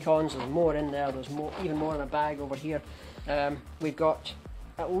 some mini-cons, there's more in there, there's more, even more in a bag over here. We've got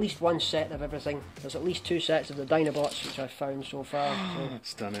at least one set of everything. There's at least two sets of the Dinobots, which I've found so far. So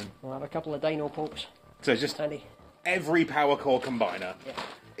stunning. We'll have a couple of Dino Popes. So just handy. Every Power Core combiner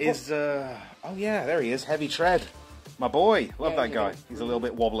is... oh yeah, there he is, Heavy Tread. My boy. Love that guy. He's a little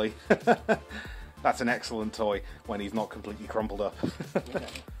bit wobbly. That's an excellent toy when he's not completely crumpled up.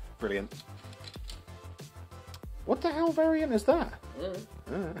 Brilliant. What the hell variant is that?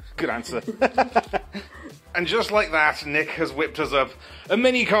 Good answer. And just like that, Nick has whipped us up a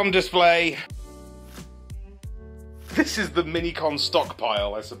Minicon display. This is the Minicon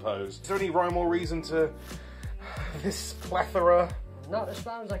stockpile, I suppose. Is there any rhyme or reason to this plethora? Not as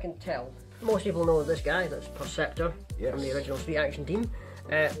far as I can tell. Most people know this guy, that's Perceptor, from the original Street Action team.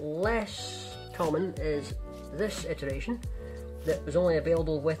 Less common is this iteration that was only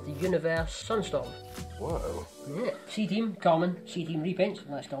available with the Universe Sunstorm. Whoa. Yeah. C-Team, common. C-Team repaints,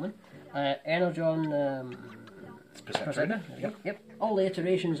 less common. Energon, Perceptor. Yep. All the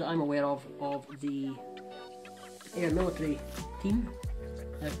iterations that I'm aware of the Air Military team.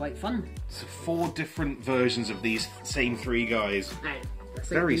 They're quite fun. So 4 different versions of these same 3 guys.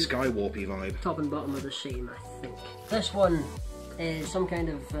 Very Skywarpy vibe. Top and bottom are the same, I think. This one is some kind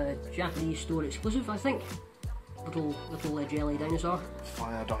of Japanese store exclusive, I think. Little jelly dinosaur.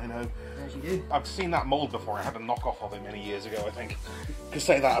 Fire dino. As you do. I've seen that mould before. I had a knockoff of it many years ago, I think. Could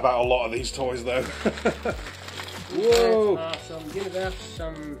say that about a lot of these toys, though. Whoa! Some Universe,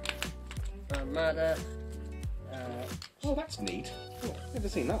 some Armada. Oh, that's neat. Oh, never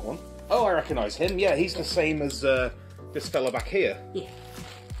seen that one. Oh, I recognise him. Yeah, he's the same as this fella back here. Yeah.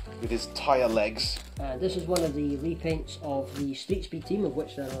 With his tyre legs. This is one of the repaints of the Street Speed team, of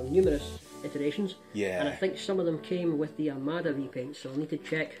which there are numerous iterations. Yeah. And I think some of them came with the Armada repaints, so I'll need to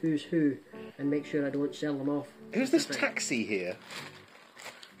check who's who and make sure I don't sell them off. Who's this taxi here?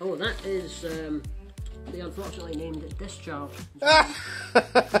 Oh, that is they unfortunately named it Discharge.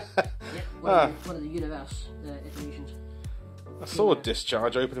 One of the Universe iterations. I saw a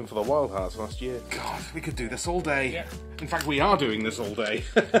discharge opening for the Wild Hearts last year. God, we could do this all day. Yeah. In fact, we are doing this all day.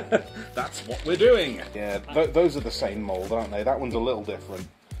 That's what we're doing. Yeah, those are the same mould, aren't they? That one's a little different.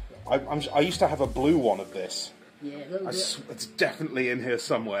 I used to have a blue one of this. Yeah, it's definitely in here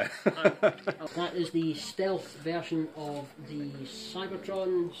somewhere. That is the stealth version of the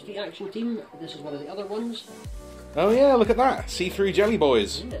Cybertron Street Action team. This is one of the other ones. Oh yeah, look at that. See-through jelly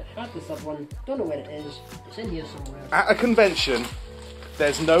boys. Yeah, had the third one. Don't know where it is. It's in here somewhere. At a convention,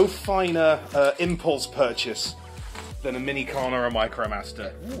 there's no finer impulse purchase than a Minicon or a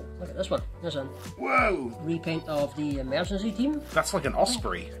Micromaster. Ooh, look at this one. This one. Whoa! Repaint of the emergency team. That's like an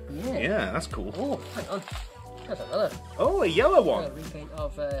Osprey. Yeah. Yeah, that's cool. Oh, hang on. That's another. Oh, a yellow one. Repaint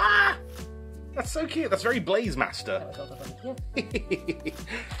of. Ah! That's so cute. That's very Blaze Master. Yeah.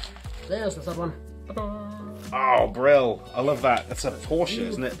 There's the third one. Oh, brill. I love that. That's a Porsche,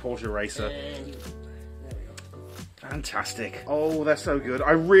 isn't it? Porsche Racer. There we go. Fantastic. Oh, they're so good.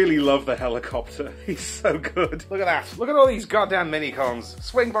 I really love the helicopter. He's so good. Look at that. Look at all these goddamn Minicons.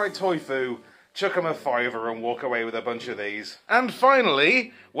 Swing by Thew, chuck them a $5 and walk away with a bunch of these. And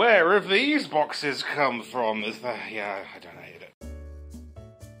finally, where have these boxes come from? Yeah, I donated it.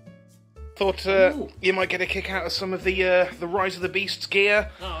 Thought you might get a kick out of some of the Rise of the Beasts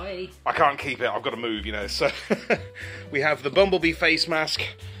gear. Oh, hey. I can't keep it. I've got to move, you know. So we have the Bumblebee face mask,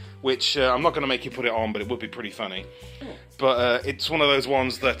 which I'm not going to make you put it on, but it would be pretty funny. But it's one of those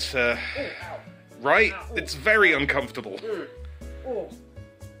ones that, right? It's very uncomfortable. Oh.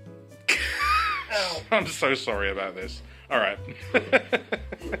 I'm so sorry about this. Alright.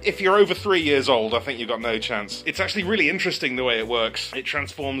 If you're over 3 years old, I think you've got no chance. It's actually really interesting the way it works. It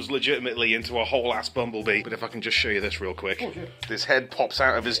transforms legitimately into a whole-ass Bumblebee. But if I can just show you this real quick. Oh, sure. This head pops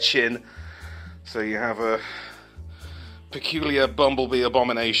out of his chin. So you have a peculiar Bumblebee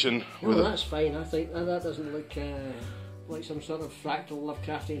abomination. Oh, that's fine. I think that doesn't look like some sort of fractal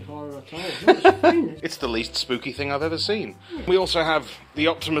Lovecraftian horror at all. No, it's fine. It's the least spooky thing I've ever seen. We also have the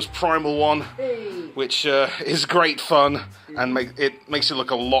Optimus Primal one, which is great fun, and it makes it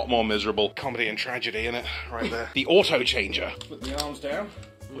look a lot more miserable. Comedy and tragedy in it, right there. The Auto Changer. Put the arms down,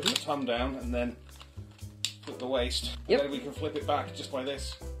 put the thumb down, and then put the waist. Yep. And then we can flip it back just by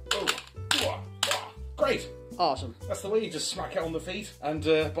this. Oh, great. Awesome. That's the way you just smack it on the feet, and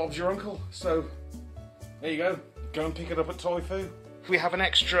Bob's your uncle. So, there you go. Go and pick it up at Thew. We have an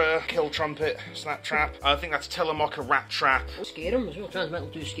extra kill trumpet snap trap. I think that's Tillamook Rat Trap. Scarum as well.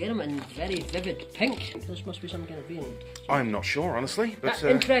 Transmetal 2 Scarum in very vivid pink. This must be some kind of variant. I'm not sure, honestly. But,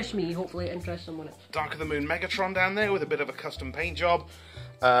 that interests me. Hopefully it interests someone else. Dark of the Moon Megatron down there with a bit of a custom paint job.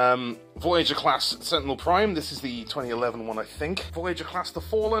 Voyager class Sentinel Prime. This is the 2011 one, I think. Voyager class The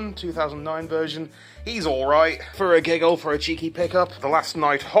Fallen, 2009 version. He's alright. For a giggle, for a cheeky pickup. The Last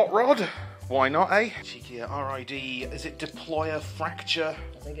Night Hot Rod. Why not, eh? Cheeky RID. Is it Deployer Fracture?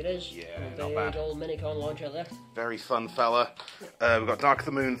 I think it is. Yeah, not bad. Old Minicon launcher there. Very fun fella. We've got Dark of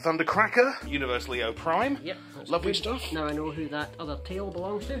the Moon Thundercracker, Universe Leo Prime. Yep. Lovely stuff. Now I know who that other tail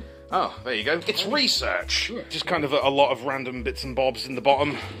belongs to. Oh, there you go. It's research. Yeah. Just kind of a lot of random bits and bobs in the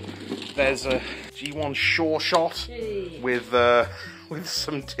bottom. There's a G1 Sure Shot with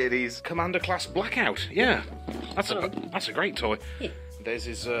some titties. Commander Class Blackout. Yeah, that's a great toy. Yeah. There's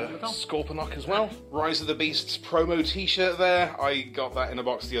his Scorponok as well. Rise of the Beasts promo t-shirt there. I got that in a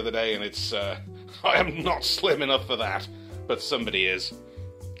box the other day, and it's I am not slim enough for that, but somebody is.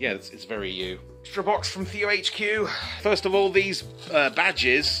 Yeah, it's very you. Extra box from Thew HQ. First of all, these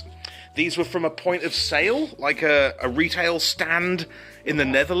badges, these were from a point of sale, like a retail stand in the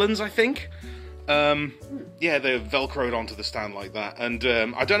Netherlands, I think. Yeah, they're velcroed onto the stand like that, and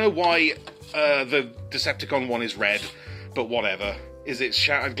I don't know why the Decepticon one is red, but whatever. Is it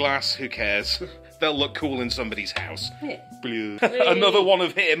shattered glass? Who cares? They'll look cool in somebody's house. Yeah. Blue. Another one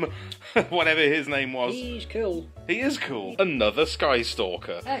of him, whatever his name was. He's cool. He is cool. Another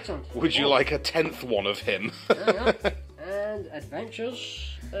Skystalker. Excellent. Would you like a 10th one of him? And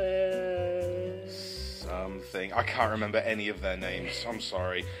Adventures. Something. I can't remember any of their names. I'm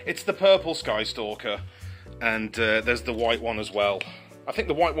sorry. It's the purple Skystalker, and there's the white one as well. I think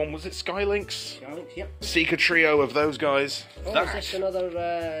the white one, was it Skylinks? Skylinks, yep. Seeker trio of those guys. Oh, is this another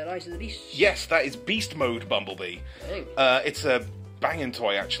Rise of the Beasts? Yes, that is Beast Mode Bumblebee. It's a banging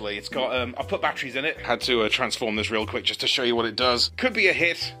toy, actually. It's got, I put batteries in it. Had to transform this real quick just to show you what it does. Could be a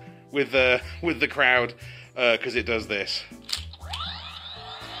hit with the crowd, because it does this.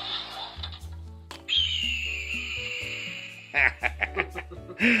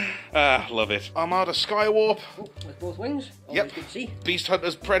 Love it. Armada Skywarp. Oh, with both wings. Always yep. good to see. Beast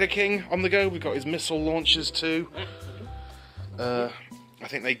Hunter's Predaking on the go. We've got his missile launchers too. I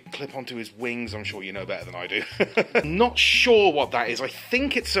think they clip onto his wings. I'm sure you know better than I do. Not sure what that is. I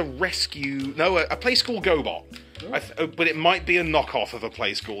think it's a rescue... No, a Play School GoBot. But it might be a knockoff of a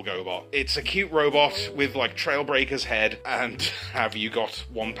Play School GoBot. It's a cute robot with, like, Trailbreaker's head, and have you got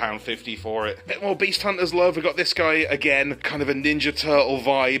 £1.50 for it? Bit more Beast Hunters love. We've got this guy, again, kind of a Ninja Turtle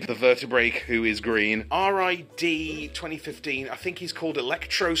vibe. The Vertebrake, who is green. RID 2015. I think he's called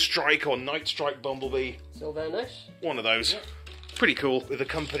Electro Strike or Night Strike Bumblebee. Still very nice. One of those. Yep. Pretty cool. With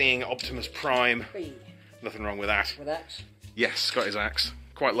accompanying Optimus Prime. Hey. Nothing wrong with that. With axe? Yes, got his axe.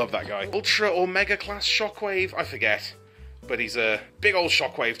 Quite love that guy. Ultra or Mega Class Shockwave? I forget. But he's a big old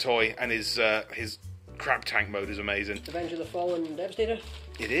Shockwave toy, and his crab tank mode is amazing. Revenge of the Fallen Devastator?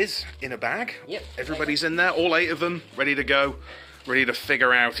 It is, in a bag. Yep. Everybody's in there, all 8 of them, ready to go, ready to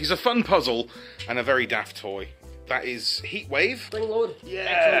figure out. He's a fun puzzle, and a very daft toy. That is Heatwave. Spring load.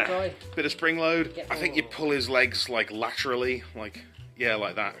 Yeah. Toy. Bit of spring load. Yep. I think you pull his legs, like, laterally, like, yeah,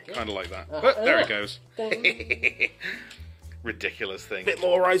 like that. Yep. Kind of like that. But there it goes. Ridiculous thing. Bit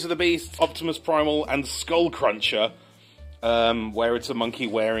more Rise of the Beast, Optimus Primal, and Skull Cruncher, where it's a monkey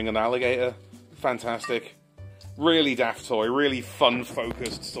wearing an alligator. Fantastic. Really daft toy, really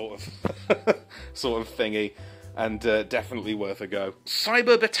fun-focused sort of thingy, and definitely worth a go.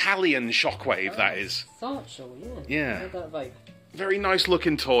 Cyber Battalion Shockwave, that is. Thought so, yeah. Yeah. I had that vibe. Very nice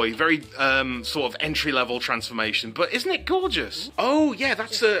looking toy, very sort of entry-level transformation, but isn't it gorgeous? Oh, yeah,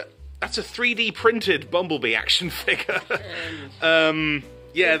 that's a 3D printed Bumblebee action figure.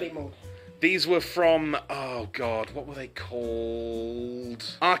 Yeah, these were from, oh god, what were they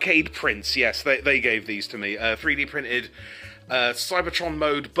called? Arcade Prints, yes, they gave these to me. 3D printed Cybertron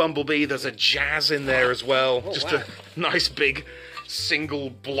mode Bumblebee. There's a Jazz in there as well. Oh, just wow. a nice big single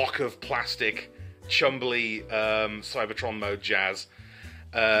block of plastic, chumbly Cybertron mode Jazz.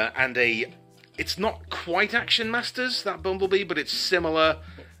 And it's not quite Action Masters, that Bumblebee, but it's similar.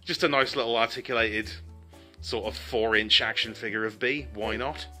 Just a nice little articulated sort of 4-inch action figure of B. Why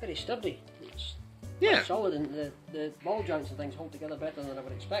not? Very sturdy. It's Yeah. solid, and the ball joints and things hold together better than I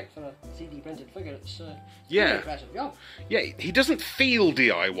would expect for a 3D printed figure. It's Yeah. an impressive job. Yeah, he doesn't feel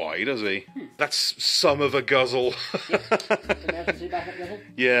DIY, does he? That's some of a guzzle. Emergency backup guzzle.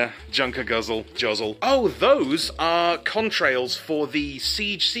 Yeah, Junker guzzle, juzzle. Oh, those are contrails for the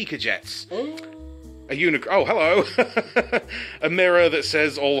Siege Seeker jets. Oh. Oh, hello! A mirror that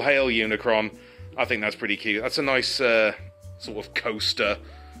says "All Hail Unicron." I think that's pretty cute. That's a nice sort of coaster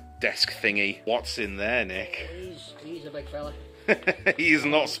desk thingy. What's in there, Nick? He's a big fella. He's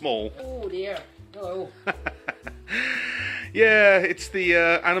not small. Oh dear. Hello. Yeah, it's the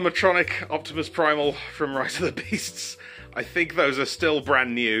animatronic Optimus Primal from Rise of the Beasts. I think those are still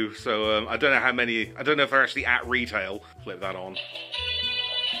brand new, so I don't know how many. I don't know if they're actually at retail. Flip that on.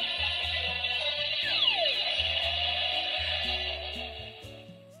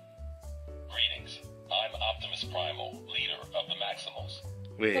 Primal, leader of the Maximals.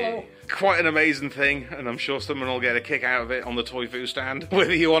 Hello. Quite an amazing thing, and I'm sure someone will get a kick out of it on the Toy Fu stand,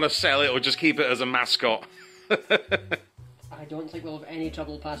 whether you want to sell it or just keep it as a mascot. I don't think we'll have any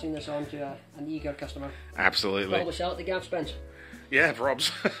trouble passing this on to an eager customer. Absolutely. Probably sell it to Gav Spence. Yeah,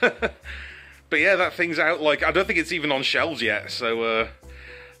 probs. But yeah, that thing's out, like, I don't think it's even on shelves yet, so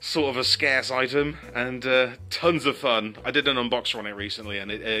sort of a scarce item, and tons of fun. I did an unboxer on it recently,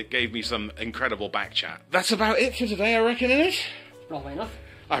 and it gave me some incredible back chat. That's about it for today, I reckon, isn't it? Probably enough.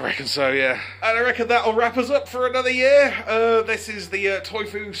 I reckon so, yeah. And I reckon that'll wrap us up for another year. This is the Toy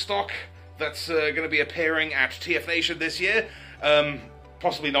Fu stock that's going to be appearing at TFNation this year.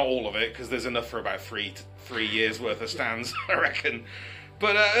 Possibly not all of it, because there's enough for about three years worth of stands, I reckon.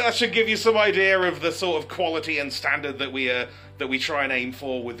 But that should give you some idea of the sort of quality and standard that we try and aim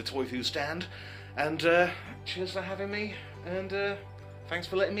for with the Toy Fu stand. And cheers for having me, and thanks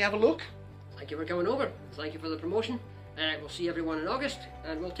for letting me have a look. Thank you for coming over. Thank you for the promotion. We'll see everyone in August,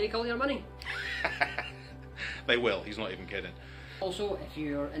 and we'll take all your money. They will, he's not even kidding. Also, if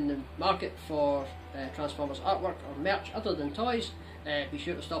you're in the market for Transformers artwork or merch other than toys, be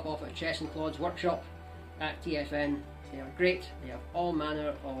sure to stop off at Chess and Claude's workshop at TFN. They are great. They have all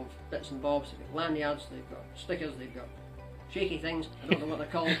manner of bits and bobs. They've got lanyards, they've got stickers, they've got shaky things. I don't know what they're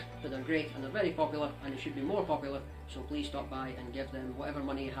called, but they're great and they're very popular, and they should be more popular. So please stop by and give them whatever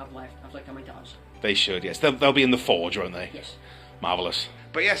money you have left after coming to us. They should, yes. They'll be in the Forge, won't they? Yes. Marvellous.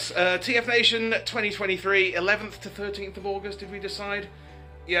 But yes, TFNation 2023, 11th to 13th of August, did we decide?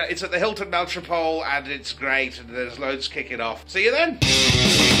 Yeah, it's at the Hilton Metropole, and it's great, and there's loads kicking off. See you then!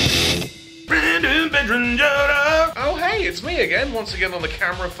 Brandon Bedron Joda! Oh, hey, it's me again, once again on the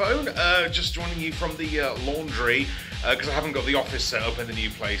camera phone, just joining you from the laundry, because I haven't got the office set up in the new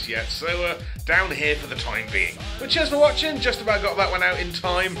place yet, so down here for the time being. But cheers for watching, just about got that one out in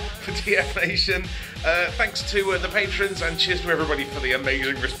time for TFNation. Thanks to the patrons, and cheers to everybody for the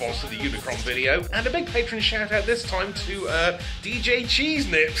amazing response to the Unicron video. And a big patron shout out this time to DJ Cheese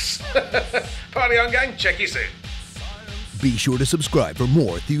Nips. Party on, gang, check you soon. Be sure to subscribe for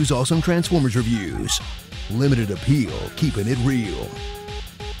more Thew's awesome Transformers reviews. Limited appeal, keeping it real.